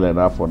mgbalị awale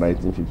n'afọ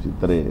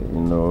 1953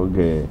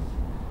 n'oge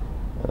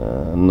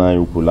nna anyị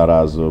ukwu lara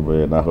azụ bụ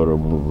nahụrụ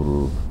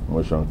mụburu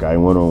moshọn ka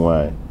anyị nwere onwe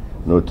anyị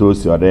n'otu o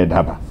si ọ dị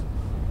daba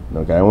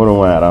na ka anyị nwere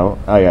onwe anyị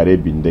aghara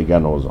ebi ndị ga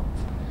n'ụzọ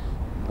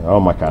ọ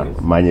maka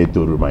manye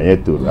toru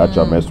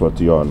achọrọ m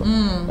ịsụtụ ya ọnụ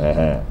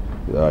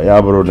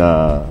ya bụrụ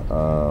na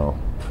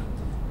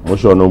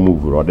moshọn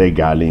mụburu ọ dị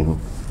gaala ihu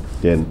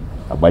then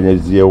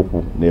agbanyezie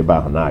ụkwụ n'ebe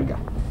ahụ na-aga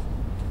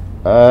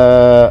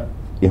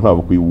ihe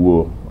ọbụkwa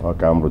iwu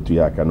ọka m rụtụ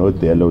ya aka na o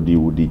teela ụdị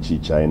iwu dị iche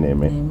iche anyị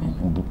na-eme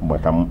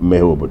maka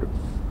mmeghe obodo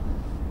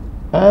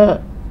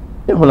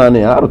ịhụnanya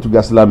ya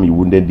arụtụgasịla m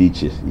iwu ndị dị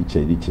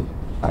iche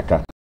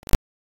aka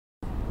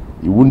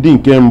iwu ndị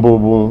nke mbụ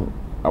bụ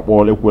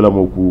akpọọla ekwela m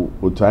okwu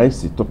otu anyị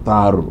si tụta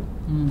arụ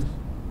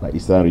na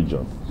Eastern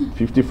Region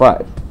 55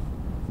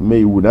 mee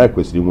iwu na anyị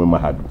kwesịrị inwe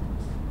mahadum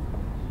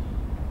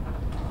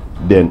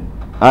then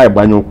anyị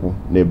gbanye ụkwụ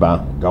n'ebe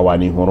ahụ gawa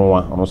n'ihu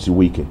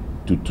rụsiwa ike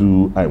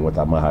tutu anyị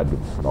nweta mahadum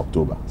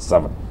n'Ọktoba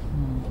 7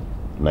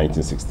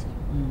 1960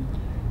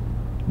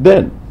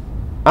 then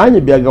anyị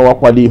bịa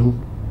gawakwala ihu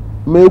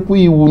meekwa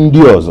iwu ndị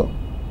ọzọ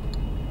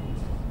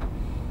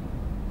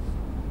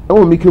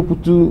enwere m ike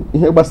kwutu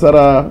ihe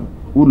gbasara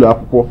ụlọ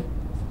akwụkwọ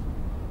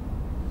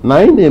na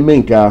anyị na-eme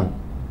nke ahụ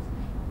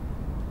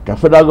ka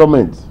federal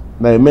gọọmenti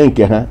na-eme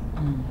nke ha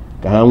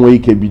ka ha nwee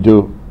ike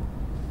bido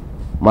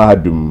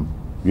mahadum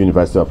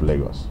University of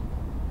Lagos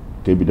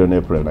ka ebido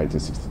n'April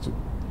 1962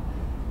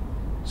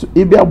 so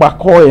ịbịa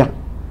gbakọọ ya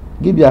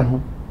gị bịa hụ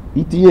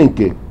itinye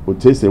nke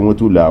otu esi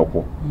enweta ụlọ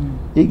akwụkwọ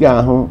ị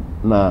ga-ahụ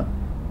na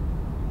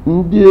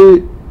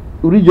ndị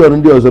region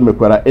ndị ọzọ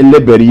mekwara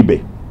elebere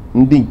ibe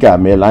ndị nke a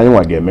meela anyị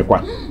nwa ga-emekwa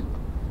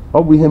ọ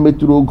bụ ihe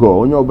metụrụ oge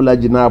onye ọbụla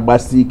ji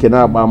na-agbasi ike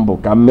na-agba mbọ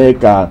ka mee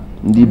ka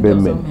ndị ibe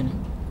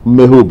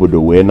mmeghe obodo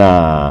wee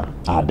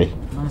na-adị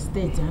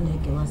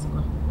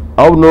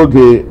ọ bụ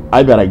n'oge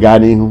anyị bịara gaa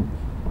n'ihu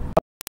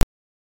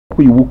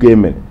akwụkwọ iwu ka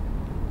emere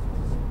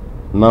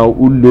na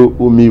ụlọ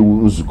omeiwu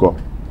nzukọ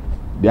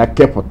bịa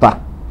kepụta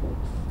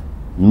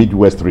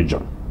Midwest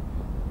Region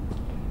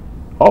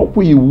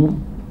ọkwa iwu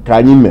ka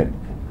anyị mere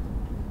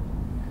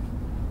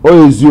o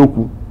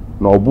eziokwu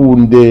na ọ bụ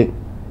ndị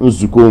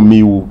nzukọ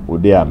omeiwu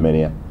ụdị a mere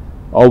ya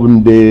ọ bụ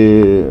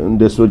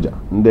ndị soja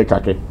ndị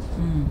kakị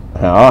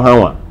ha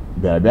nwa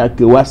bịara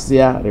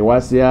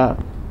rewasịa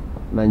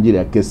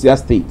Nigeria kesịa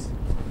steeti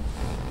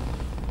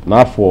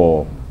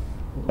n'afọ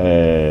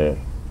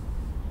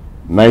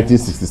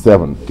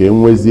 1967 ka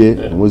enwezie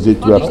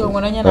 12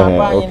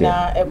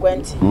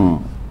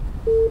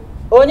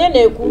 onye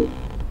na-ekwu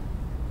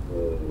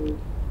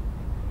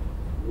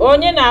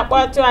onye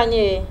na-akpọtụ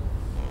anyị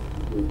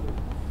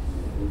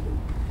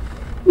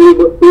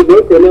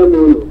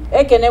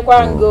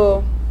ekenekwa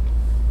ngo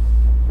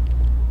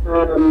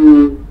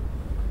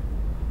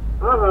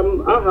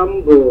aha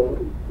m bụ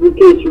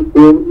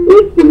Ikechukwu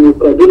esi m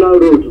Kaduna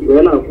Road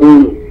wee na-akpọ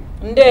unu.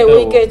 Ndewo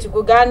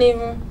Ikechukwu gaa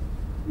n'ihu.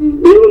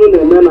 Even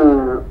na-eme na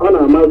ọ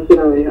na-amasị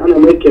anyị ana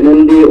m ekene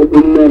ndị okwu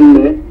nne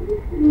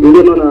ndị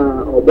nọ na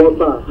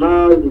ọgbọta ha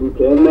zuru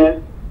ka eme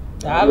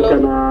maka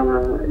na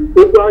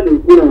okwu a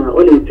na-ekwu na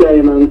ọ na-eti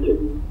anyị na ntị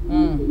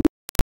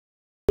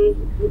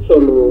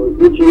chọrọ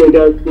iji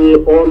wegasị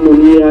ọnụ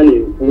n'ihe a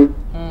na-ekwu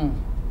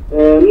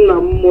nna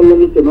m mụrụ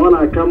m sị na ọ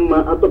na-aka mma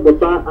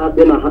atụpụta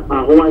akpị na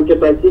ahụ nwa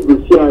nkịta si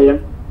gosi ya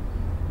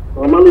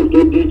ọmalụ nke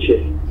dị iche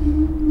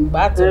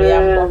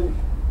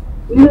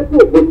mmepe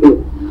obodo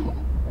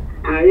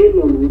anyị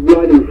nọ n'ugbu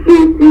a na-esi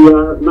ekwu ya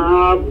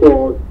n'afọ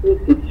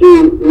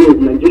 62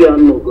 Nigeria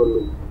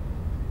nọgoro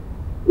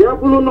ya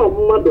bụrụ na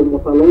mmadụ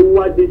mụtara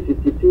nwa dị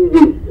 62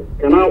 years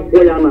ka na-akwọ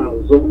ya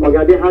n'azụ ọ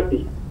ga-adị happy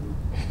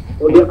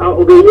ọ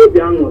ga-enye obi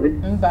aṅụrị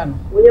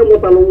onye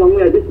mụtara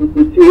nwa ya dị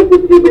 62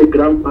 okwesịrị ibe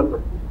grandfather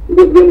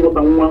ndị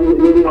mụta nwa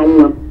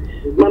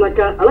mana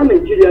ka ala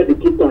Nigeria dị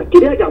kịta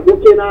kedu ya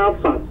ga-akpọke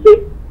n'afa sị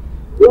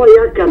nwa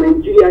ya ka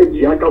Nigeria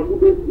ji aka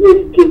kwudosie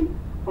ike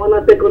ọ na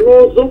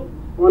teknụzụ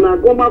ọ na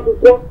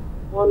agụmakwụkwọ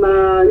ọ na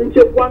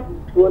nchekwa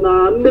ọ na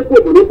mmepe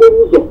obodo okporo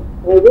ụzọ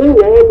ọ bụ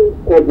ụlọ ọrụ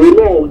ka ọ bụ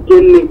nọọ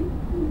gịnị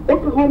ọ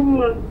kaghọ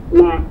mma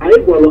na anyị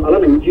gwara ala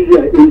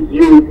Nigeria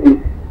eziokwu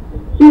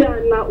si ya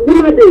na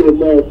ụmụadịghị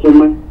ma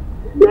ọfụma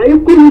na anyị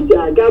kwuru si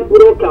aga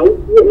bụrụ ka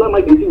ụkwụ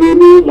na-amaghị esi wee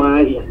mee ụmụ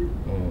ahịa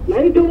na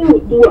anyị gawa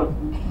otu a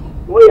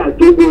ọ ya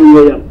ga-egbu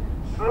onwe ya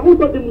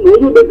ahụtọ dị m na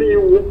onye omebe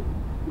iwu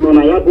nọ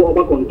na ya bụ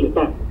ọgbakọ nke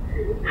taa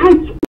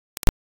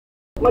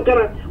maka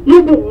na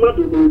mụbụ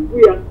mmadụ na-ekwu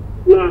ya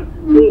na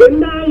mgbe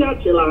ndị agha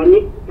chịrị anyị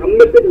ka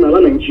mmepe dị n'ala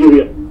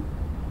Nigeria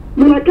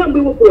mana kamgbe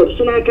wepụrụ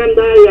ọchịchị n'aka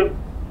ndị agha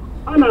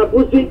a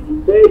na-abụzi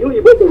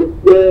oyibo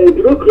kpọrọ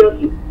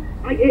birokrasi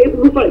a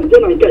ga-eburufa ije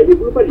na nke a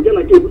eburufa ije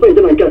na nke eburufa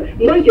ije na nke a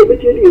mgbe anyị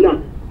ga-emechi eri na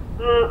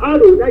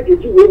arụ onye a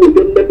ga-eji wee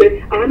weta mmepe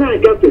a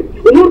na-agafe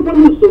onwe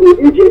ụfọdụ usoro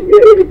eji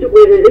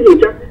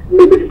enyocha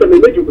mmepetụta ma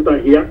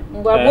emejupụtaghị ya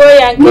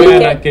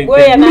gbuo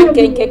ya na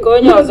nkenke ka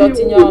onye ọzọ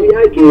tinye ọnụ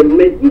ha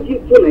ga-eme iji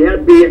fụ na ya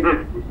bee ha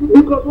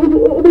bikos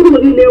ụgbọrụ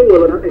niile e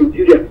nwere na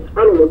Nigeria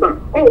arụrụ taa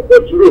ọ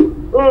kpọtụrụ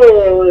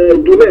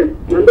dumen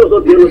na ndị ọzọ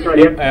dị elu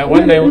karịa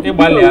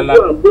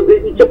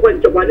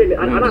nchekwa niile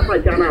a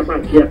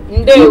na-apachi ya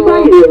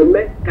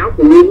eme ka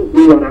akwụrụ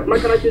nwara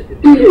maka na ihe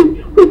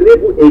kwesịrị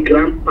ịbụ a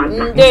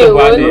grandfather.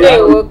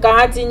 Ndewo ka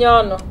ha tinye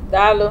ọnụ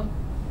daalụ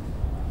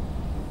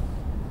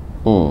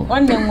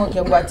nwanne m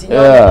nwoke gwa tinye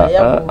ọnụ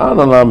ya bụ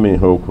anụla m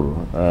ihe o kwuru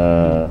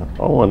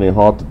ọ nwere ihe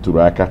ọ tụtụrụ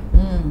aka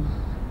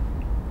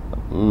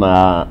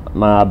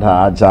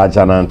na-ada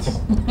aja na ntị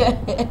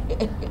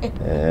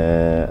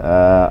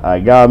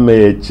aga m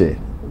eche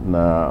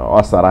na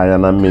ọ sara anya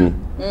na mmiri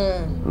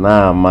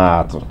na-ama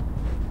atụ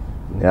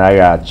ya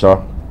ga-achọ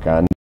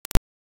ka ndị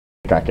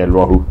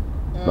kakelụọhụ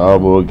na ọ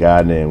bụ oge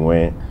a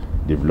na-enwe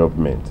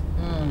development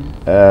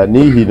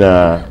n'ihi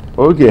na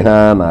oge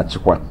ha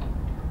na-achịkwa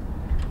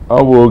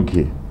ọ bụ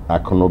oge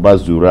akụnụba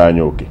zuru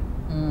anyị oke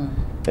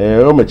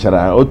o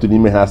mechara otu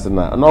n'ime ha sị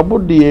na ọ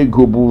bụdị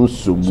ego bụ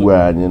nsogbu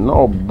anyị na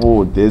ọ bụ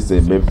otu esi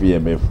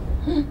emefu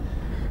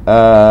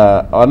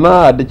ọ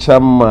na-adịcha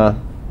mma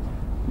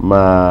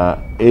ma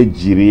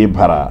ejiri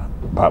ịbara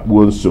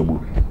bakpuo nsogbu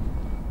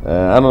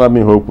anụla m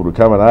ihe o kwuru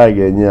kama na anyị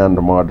ga-enye ya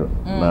ndụmọdụ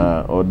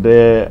na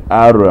ụdị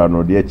arụ na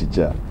ụdị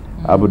echiche a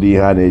abụghị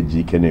ihe a na-eji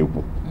ike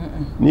na-ekwu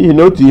n'ihi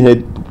na otu ihe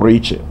pụrụ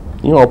iche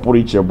ihe ọ pụrụ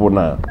iche bụ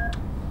na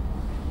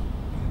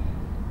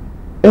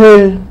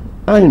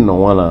anyị nọ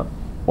nwa na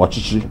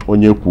ọchịchị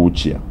onye kwuo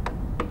uche ya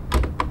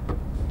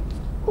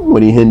o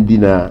nwere ihe ndị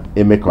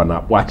na-eme ka ọ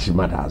na-akpọghachi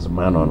mmadụ azụ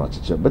ma nọ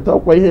n'ọchịchị beta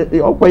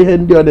ọkwa ihe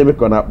ndị ọ na-eme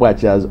ka ọ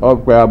na-akpọghachi azụ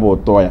ọkwa ya bụ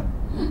ụtọ ya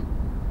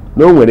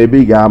na o nwere ebe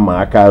ị ga-ama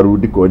aka ruo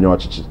dịka onye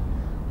ọchịchị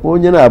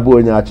onye na-abụ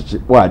onye ọchịchị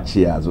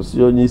kpọghachi azụ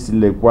si onye isi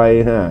lekwa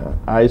ihe a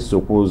anyị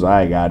sokwa ụzọ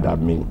anyị ga-ada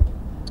mmiri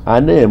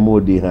a na-eme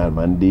ụdị ha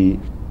ma ndị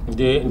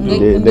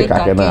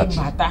ka na-achị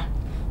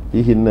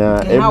ihi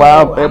na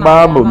ebe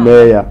abụ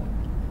mee ya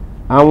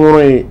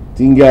anwụrụ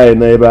tinga anyị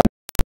n'ebe a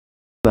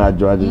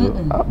na-ajụ ajụjụ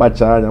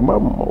akpacha anya ma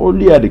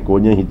olu ya dị ka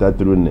onye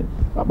hitatụrụ nne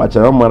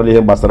akpachara mara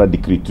ihe gbasara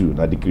dikri 2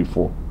 na dikri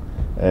 4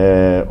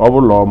 ọ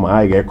bụla ọma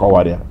anyị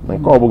ga-ekọwara ya na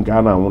nke ọ bụ nke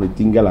a na-anwụrụ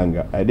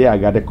tingalanga adịghị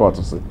aga dịka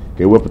ọtụsị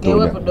ka ewepụta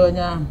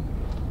onye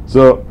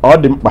so ọ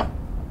dị mkpa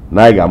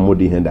na anyị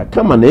ga-amụda ihe ndị a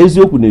kama na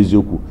eziokwu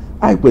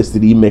anyị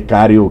kwesịrị ime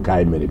karịa ụka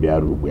anyị mere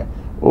bịara ugbu ya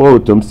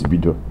otu m si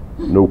bido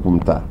n'okwu m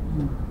taa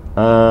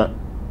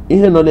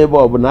ihe nọ n'ebe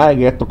ọ bụ na anyị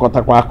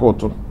ga-etụkọtakwa aka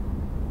ụtụ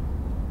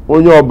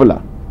onye ọbụla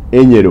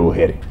enyere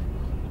ohere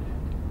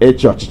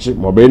echi ọchịchị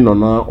maọbụ ịnọ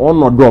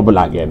n'ọnọdụ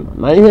ọbụla ga-enọ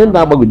na ihe ndị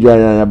agbagwoju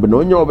anya bụ na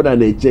onye ọbụla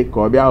na-eche ka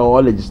ọ bịa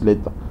ghọọ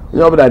legislator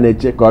onye ọbụla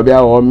na-eche ka ọ bịa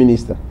ghọọ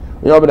minista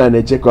onye ọbụla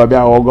na-eche ka ọ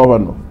bịa ghọọ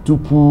gọvanọ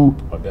tupu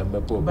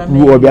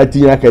ọ bịa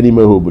tinye aka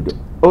n'ime ha obodo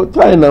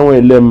otu anyị na-enwe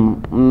ele m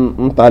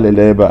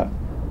ntalele ebe a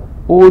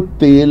o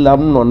teela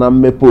m nọ na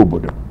mmepe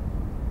obodo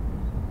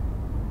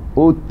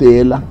o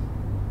teela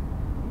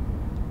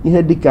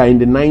ihe dịka in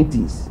the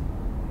 90s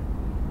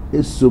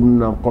eso m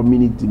na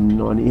kọmuniti m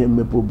nọ n'ihe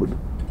mmepe obodo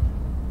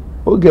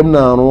oge m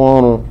na-arụ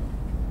ọrụ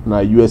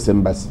na US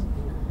Embassy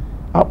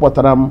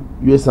akpọtara m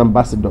US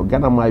ambassador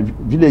Ghana my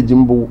village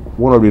mbụ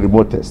one of the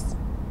remotest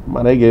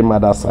mana ị ga-eme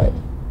that side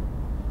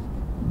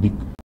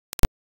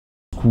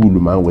school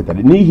ma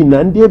wetara n'ihi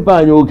na ndị ebe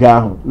anyị oge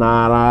ahụ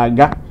nara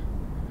aga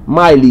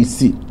maịlị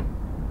 6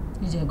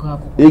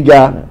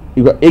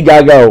 ịga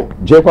aga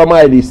jekwa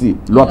maịlị 6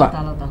 lọta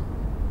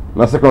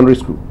na secondary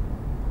school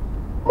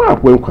ma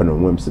kwe nkwa na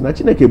onwe m si na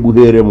Chineke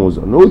bughere m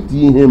ụzọ na otu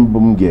ihe mbụ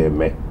m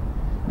ga-eme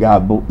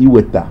ga-abụ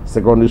iweta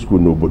secondary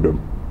school n'obodo m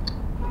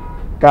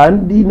ka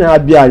ndị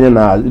na-abịa anyị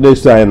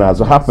na-eso anyị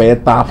n'azụ hapụ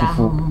ịta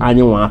afụfụ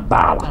anyị nwa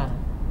ataala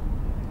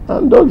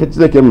ndị oge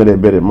Chineke mere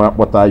ebere ma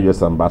kpọta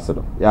US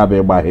ambassador ya bụ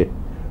ịgbaghe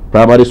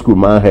primary school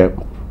ma help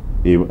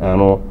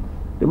arụ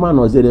the man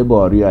nọziri ebe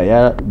ọrịa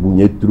ya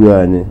bunyeturu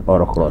anyị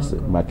ọrọkrọsị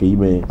maka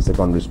ime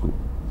secondary school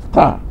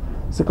taa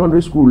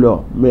secondary school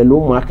mere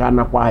ụmụaka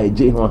anakwa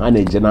eje ihe ha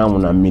na-eje n'anwụ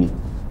na mmiri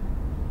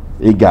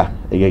ịga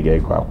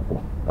ịgụ akwụkwọ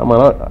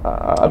amara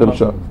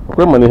adịmsọ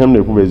okwe mana ihe m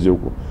na-ekwu bụ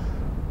eziokwu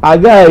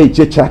agaghị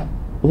echecha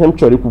ihe m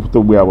chọrọ ikwupụta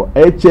ugbu ya bụ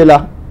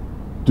echela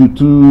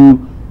tutu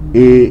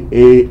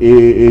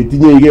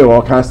etinye gị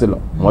ghọọ kanselọ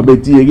maọbụ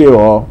etinye gị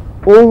ghọọ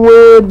onwe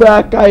ebe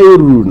aka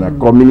eruru na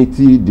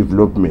community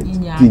development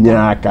tinye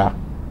aka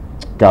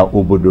ka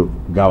obodo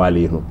gawala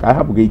ihu ka a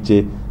hapụghị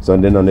iche sọ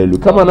ndị nọ n'elu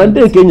kama na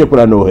ndị nke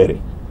nyekwara na ohere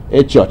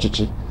echi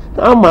ọchịchị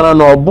a mara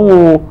na ọ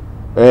bụ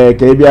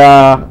ka ị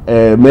bịa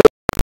mee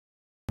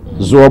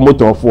zụọ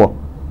moto ọfụọ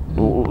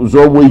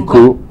zụọ ụgbọ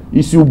iko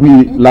isi ugbu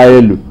laa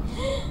elu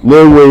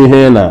na-enwe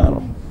ihe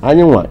na-arụ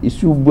anyị nwa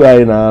isi ugbu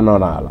anyị na-anọ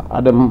n'ala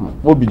adị m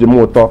obi dị m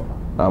ụtọ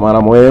na amara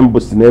m onye mbụ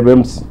si n'ebe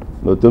m si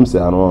na otu m si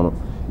arụ ọrụ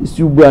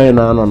isi ugbu anyị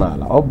na-anọ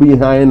n'ala ọ bụ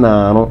ihe anyị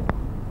na-arụ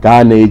ka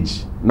a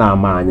na-eji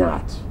na-ama anyị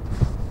atụ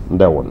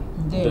ndewo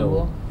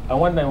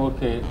nwanne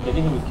nwoke kedu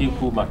ihe ike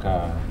ikwu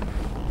maka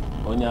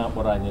onye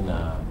akpọrọ anyị na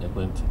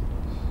ekwentị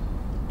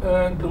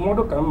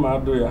ndụmọdụ ka mma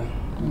adụ ya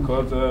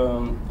because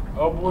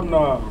ọ bụ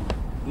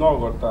na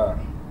ọghọta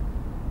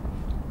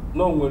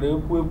na o nwere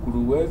ekwu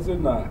ekwuru wee sị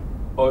na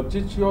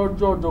ọchịchị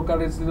ọjọọ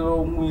jọkarịsịrị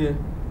onwe ya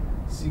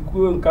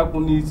sikwuo nkakwụ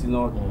n'isi na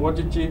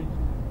ọchịchị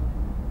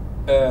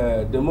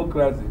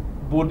demokrasi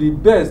bụ the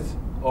best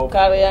of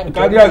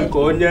karịa nke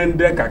onye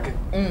ndị kakị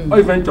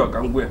ife nchọ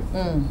ka ngwe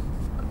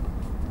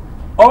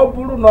ọ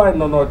bụrụ na anyị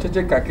nọ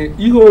n'ọchịchị kakị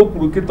ihe o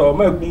kwuru kịta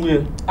ọma ekwu nwunye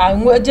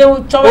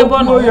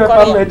okwuo ya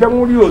ka na-eje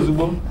nwụrụ ya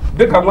ozugbo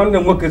dịka nwanne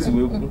m nwoke si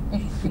wee kwu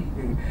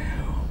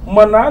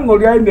mana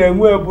aṅụrị anyị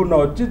na-enwe bụ na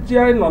ọchịchị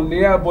anyị nọ na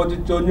ya bụ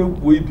ọchịchị onye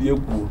kwuo ibi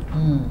ekwuo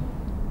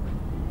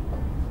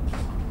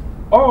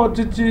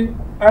ọchịchị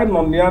anyị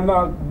nọ na ya na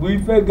bụ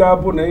ife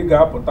ga-abụ na ị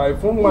ga-apụta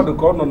ịfụ mmadụ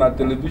ka ọ nọ na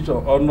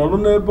telivishọn ọ nọrụ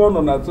n'ebe ọ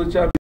nọ na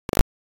soshal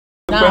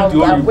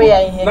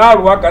midia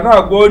na-arụ aka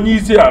na-agwa onye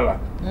isi ala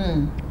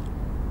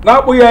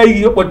na-akpụ ya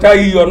iyi kpọcha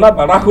iyi ọ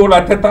nabara aka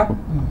ụra teta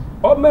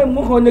o mee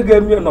nwoke onye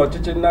ga-eme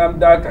n'ọchịchị na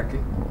ndị aka gị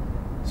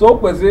so o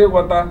kwesịrị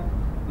ịghọta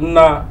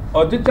na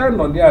ọchịchị anyị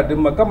nọ na ya dị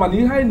mma kama na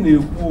ihe anyị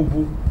na-ekwu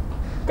bụ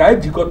ka anyị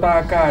jikọta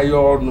aka anyị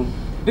ọnụ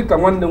dịka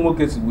nwanne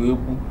nwoke si wee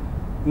kwu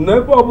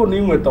n'ebe ọ bụla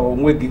ị nweta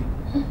onwe gị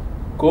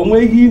ka o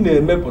nwee ihe ị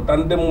na-emepụta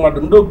ndị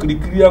mmadụ ndị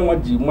okirikiri anwa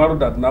ji marụ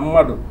dat na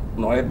mmadụ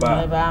nọ ebe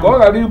a ka ọ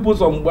ghara ịbụ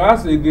sọ mgbe a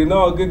sị gị na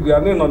ọgịgị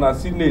anyị nọ na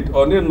sineti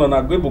ọ nọ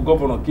na gị bụ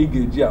gọvanọ ka ị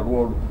ga-eji arụ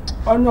ọrụ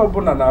onye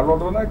ọbụla na-arụ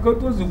ọrụ na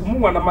kotozigwu m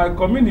nwa na my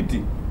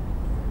community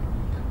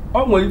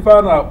ọ nwere ife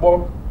a na-akpọ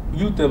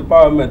youth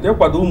empowerment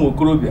ịkwado ụmụ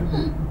okorobịa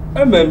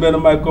ememe na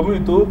my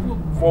community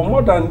for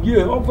more than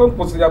year ofe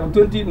kwụsịrị ya bụ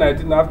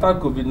 2019 after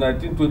COVID-19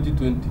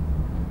 2020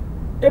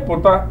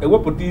 ịpụta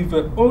ewepụta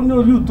ife onye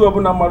youth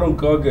ọbụla mara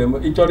nke ọ ga-eme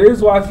ị chọrọ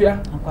ịzụ afịa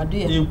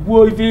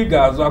ikwuo ife ị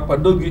ga-azụ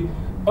akwado gị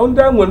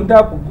ndị enwere ndị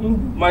akwụkwọ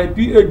my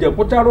PA ji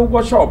kwụchara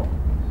ụgwọ shọpụ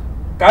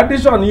ka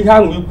adịshọn ihe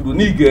ahụ i kwuru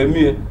na ị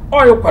ga-eme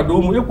ịkwado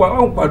ụmụ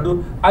nkwado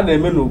a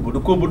na-eme n'obodo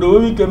ka obodo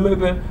nwere ike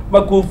mebe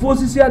maka ofu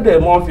osisi adịghị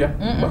eme ọfịa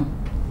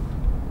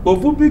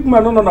ofu big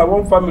man nọ na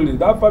one family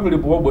that family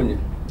bụ ogbenye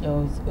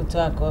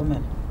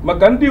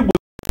maka ndị Igbo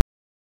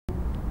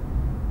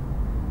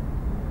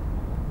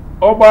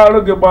ọ gbara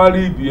gị gbara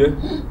ibie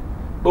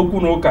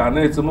okwu na ụka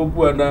na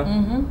esemokwu ada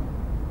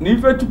na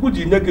ife Chukwu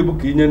ji nye gị bụ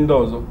ka inye ndị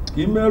ọzọ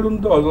ka imerụ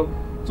ndị ọzọ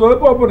so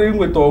ebe ọ bụla ị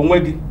nweta onwe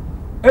gị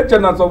eche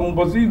na sọ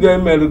mbọsị ị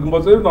ga-emerụ gị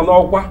mbọsị ị nọ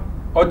n'ọkwa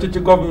ọchịchị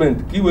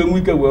gọọmenti ka ị wee nwee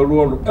ike wee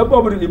rụọ ọrụ ebe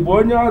ọ bụla ị bụ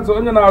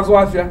onye na-azụ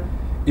afịa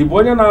ị bụ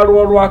onye na-arụ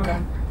ọrụ aka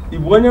ị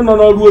bụ onye nọ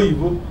n'ọrụ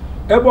oyibo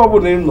ebe ọ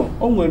bụla ị nọ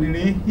o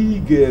nweriri ihe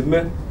ị ga-eme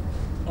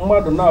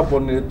mmadụ na-abụ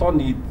na ịtọ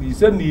na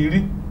ise na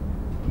iri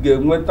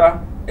ga-enweta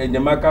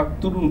enyemaka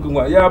tụrụ nke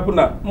nwa ya bụ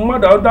na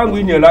mmadụ ahụ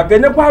inyere aka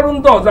enyekwarụ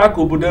ndị ọzọ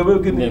aka obodo ebe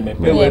gị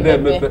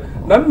na-emepe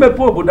na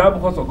mmepe obodo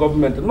abụghị ọsọ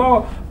gọọmenti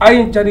nọọ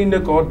anyị ncha niile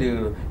ka ọ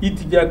dịrị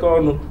itinye aka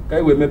ọnụ ka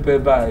anyị wee mepee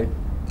ebe anyị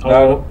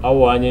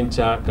awụ anyị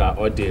ncha ka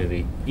ọ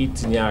dịrị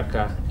itinye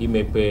aka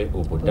imepe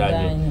obodo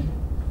anyị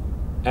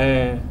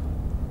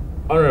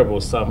Honorable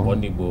Sam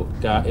Onigbo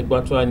ka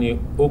ịgbatụ anyị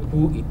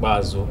okwu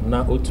ikpeazụ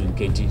na otu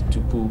nkeji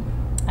tupu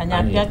anyị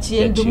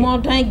apịachie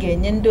ndụmọdụ anyị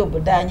ga-enye ndị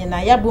obodo anyị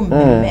na ya bụ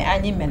mmemme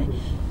anyị mere.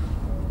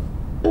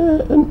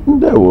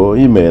 Ndewo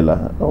imeela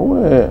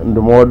onwe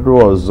ndụmọdụ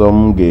ọzọ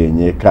m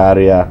ga-enye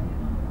karịa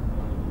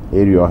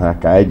ịrịọ ha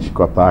ka anyị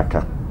jikọta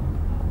aka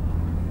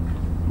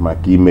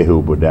maka imeghe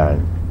obodo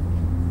anyị.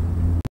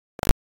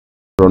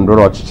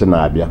 Ndọrọndọrọ ọchịchị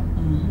na-abịa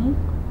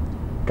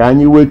ka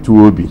anyị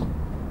wetuo obi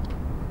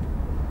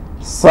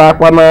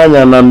saakwa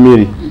n'anya na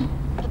mmiri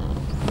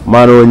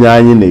mara onye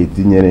anyị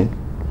na-etinyere,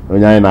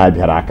 onye anyị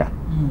na-abịara aka,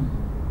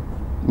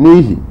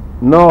 n'ihi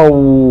na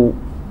ọwụ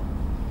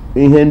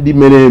ihe ndị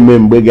mere eme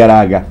mgbe gara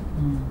aga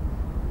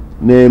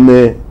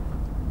na-eme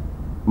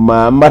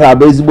ma mmadụ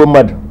abụ ezigbo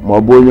mmadụ ma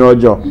ọ bụ onye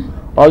ọjọọ,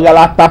 ọ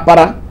gara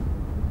tapara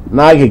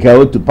n'agịga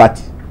otu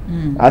pati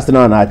a sị na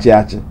ọ na-achị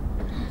achị,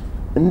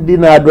 ndị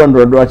na-adọ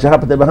ndọrọndọrọ ọchịchị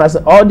hapụta ebe ha sị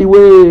ọ dị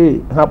wee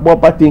ha kpọọ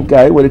pati nke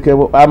a enwere ike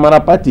Amara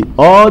pati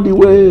ọ dị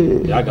wee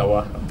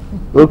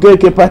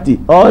Okeke pati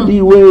ọ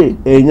dị wee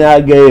enye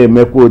agaghị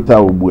emekwa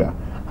ụta ugbu a.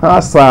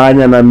 Ha saa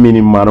anya na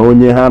mmiri mara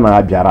onye ha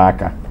na-abịara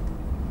aka.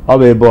 Ọ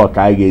bụ ebe ọ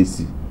ka a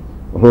ga-esi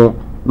hụ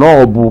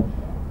na ọ bụ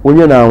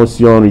onye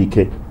na-arụsi ọrụ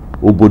ike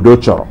obodo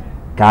chọrọ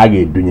ka a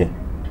ga-edunye,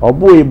 ọ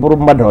bụghị bụrụ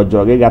mmadụ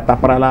ọjọọ gị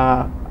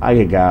ga-ataparala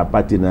agịga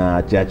pati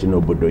na-achị achị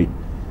n'obodo yi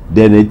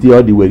de na-eti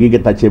ọ dị wee gị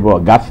getacha ebe ọ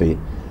gafee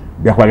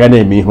bịakwa ga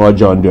na-eme ihe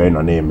ọjọọ ndị onye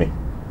nọ na-eme.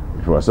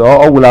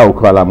 Ọ gwụla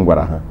okọala m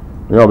gwara ha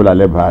onye ọbụla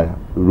leba anya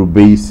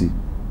rube isi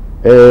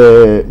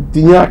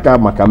tinye aka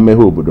maka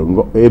mmeghe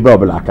obodo ebe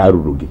ọbụla aka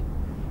ruru gị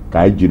ka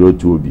anyị jiri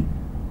otu obi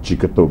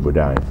chịkọta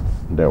obodo anyị.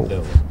 Ndewo.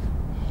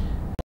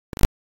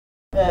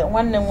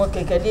 Nwanne m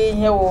nwoke, kedu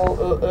ihe wụ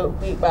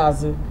okwu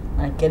ikpeazụ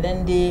na kedu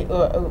ndị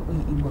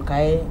Igbo ka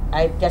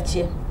anyị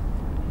pịachie?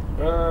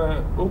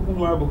 Okwu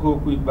m abụghị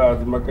okwu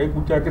ikpeazụ maka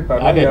ikwucha kịta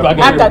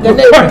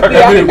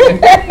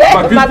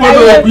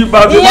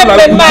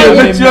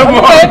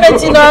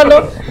emechi n'ọnụ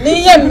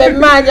n'ihe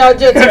mmemme anyị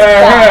ọjọọ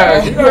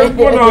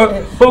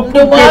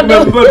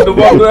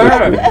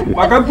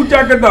maka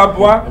nkwucha kịta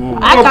abụọ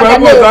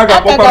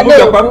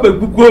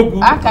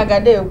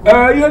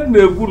ihe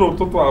na-ekwu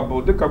n'ụtụtụ abụ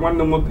dịka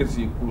nwanne m nwoke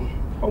si ekwu,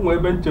 ọ nwee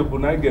ebe nchegbu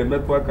na anyị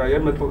ga-emetụ aka ya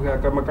emetụghị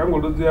aka maka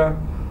nwerozi ya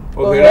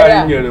ohere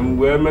anyị nyere m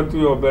wee metụ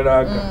ya obere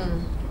aka.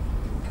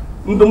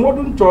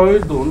 Ndụmọdụ nchọrọ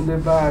ịdụ ndị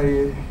be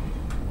anyị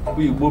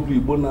bụ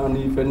Igbo na-anụ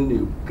ife nna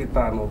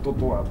kịta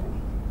n'ụtụtụ a bụ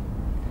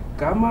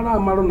ka a mara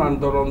amarụ na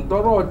ndọrọ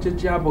ndọrọ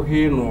ọchịchị abụghị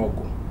ịnụ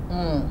ọgụ,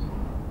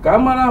 ka a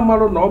mara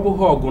amarụ na ọ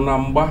bụghị ọgụ na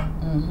mgba,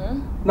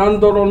 na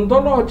ndọrọ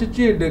ndọrọ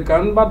ọchịchị dị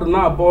ka mmadụ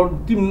na-abụọ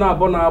tim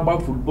na-abụọ na-agba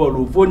futbọọlụ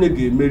ofu onye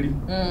ga-emeri,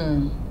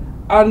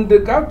 and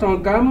ka a chọrọ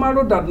ka a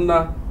marụ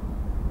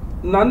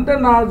na ndị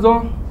na-azọ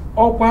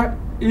ọkwa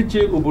ịchị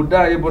obodo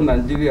anyị bụ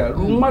Nigeria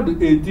ruo mmadụ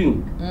 18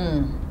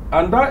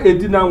 and that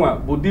 18 anwa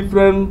bụ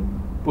different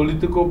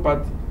political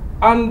party,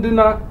 and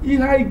na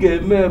ihe anyị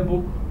ga-eme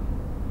bụ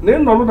na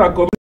ịnọrụ na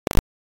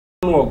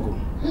kọmishọn ọgụ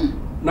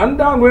na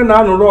ndị ahụ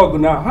na-anụrụ ọgụ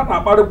na ha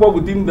na-akparịkwa ọgụ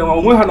dị ndị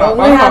onwe ha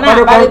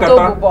na-akparịkwa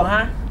nkata,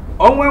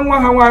 onwe nwa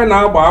ha nwaanyị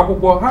na-agba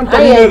akwụkwọ ha ncha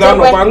niile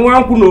ga-anọkwa nwa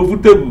nkwụ na ofu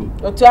tebụl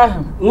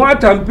nwa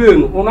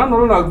champion ụnụ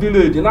anọrọ na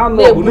vileji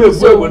na-anụ ọgụ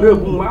na-egbu egbe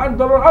na-egbu mma.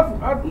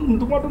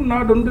 Ndụmọdụ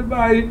na-adụ ndị be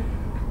anyị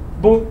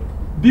bụ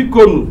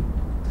bikonu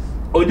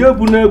onye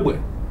bu n'egbe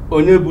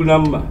onye bu na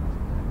mma.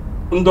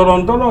 Ndọrọ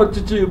ndọrọ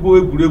ọchịchị bụ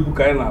egwuregwu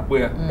ka anyị na-akpọ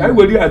ya, ka anyị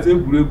were hazi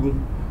egwuregwu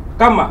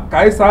kama ka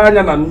anyị saa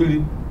anya na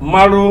mmiri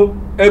marụ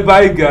ebe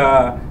anyị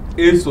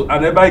ga-eso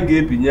na ebe anyị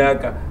ga-ebinye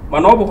aka,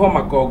 mana ọ bụghị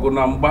maka ọgụ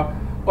na mgba.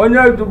 Onye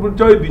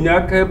chọọ ibinye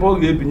aka ebe ọ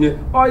ga-ebinye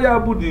ọ ya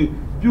bụ the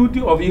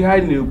beauty of ihe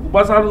anyị na-ekwu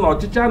gbasara na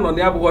ọchịchị anọ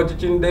na ya abụghị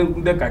ọchịchị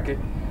ndị kakị,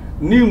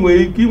 na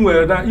inwe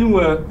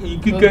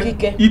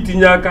ikike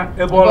itinye aka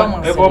ebe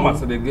ọ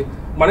masịrị gị,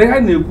 mana ihe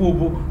anyị na-ekwu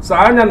bụ saa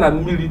anya na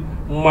mmiri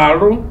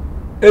marụ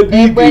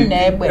egbe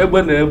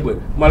na egbe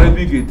mara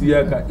ebe ị ga-etinye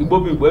aka. Igbo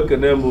bụ Igbo,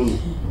 ekene m unu.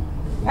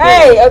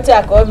 Otu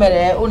a ka o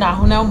mere unu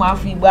ahụ na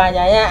ụmụafọ Igbo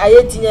anya anyị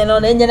etinye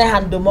n'ọnụ enyere ha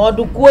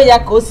ndụmọdụ kwuo ya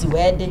ka o si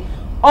wee dị.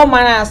 Ọ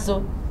mara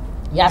asụ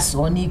ya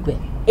sụọ n'ikwe,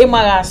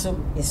 ịmaghị asụ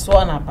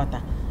ịsụọ na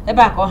apata.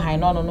 Ebe a ka ọ ha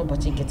n'ọnụ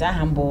n'ụbọchị nkịta.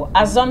 Aha m bụ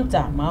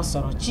Azọmta ma ọ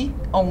sọrọ chi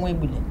ọnwa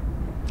egbule.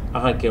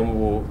 Aha nke m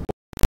wụ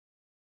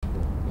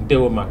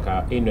ndewo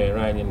maka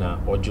ịnọnyere anyị na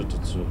ọjọ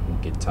ụtụtụ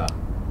nke taa.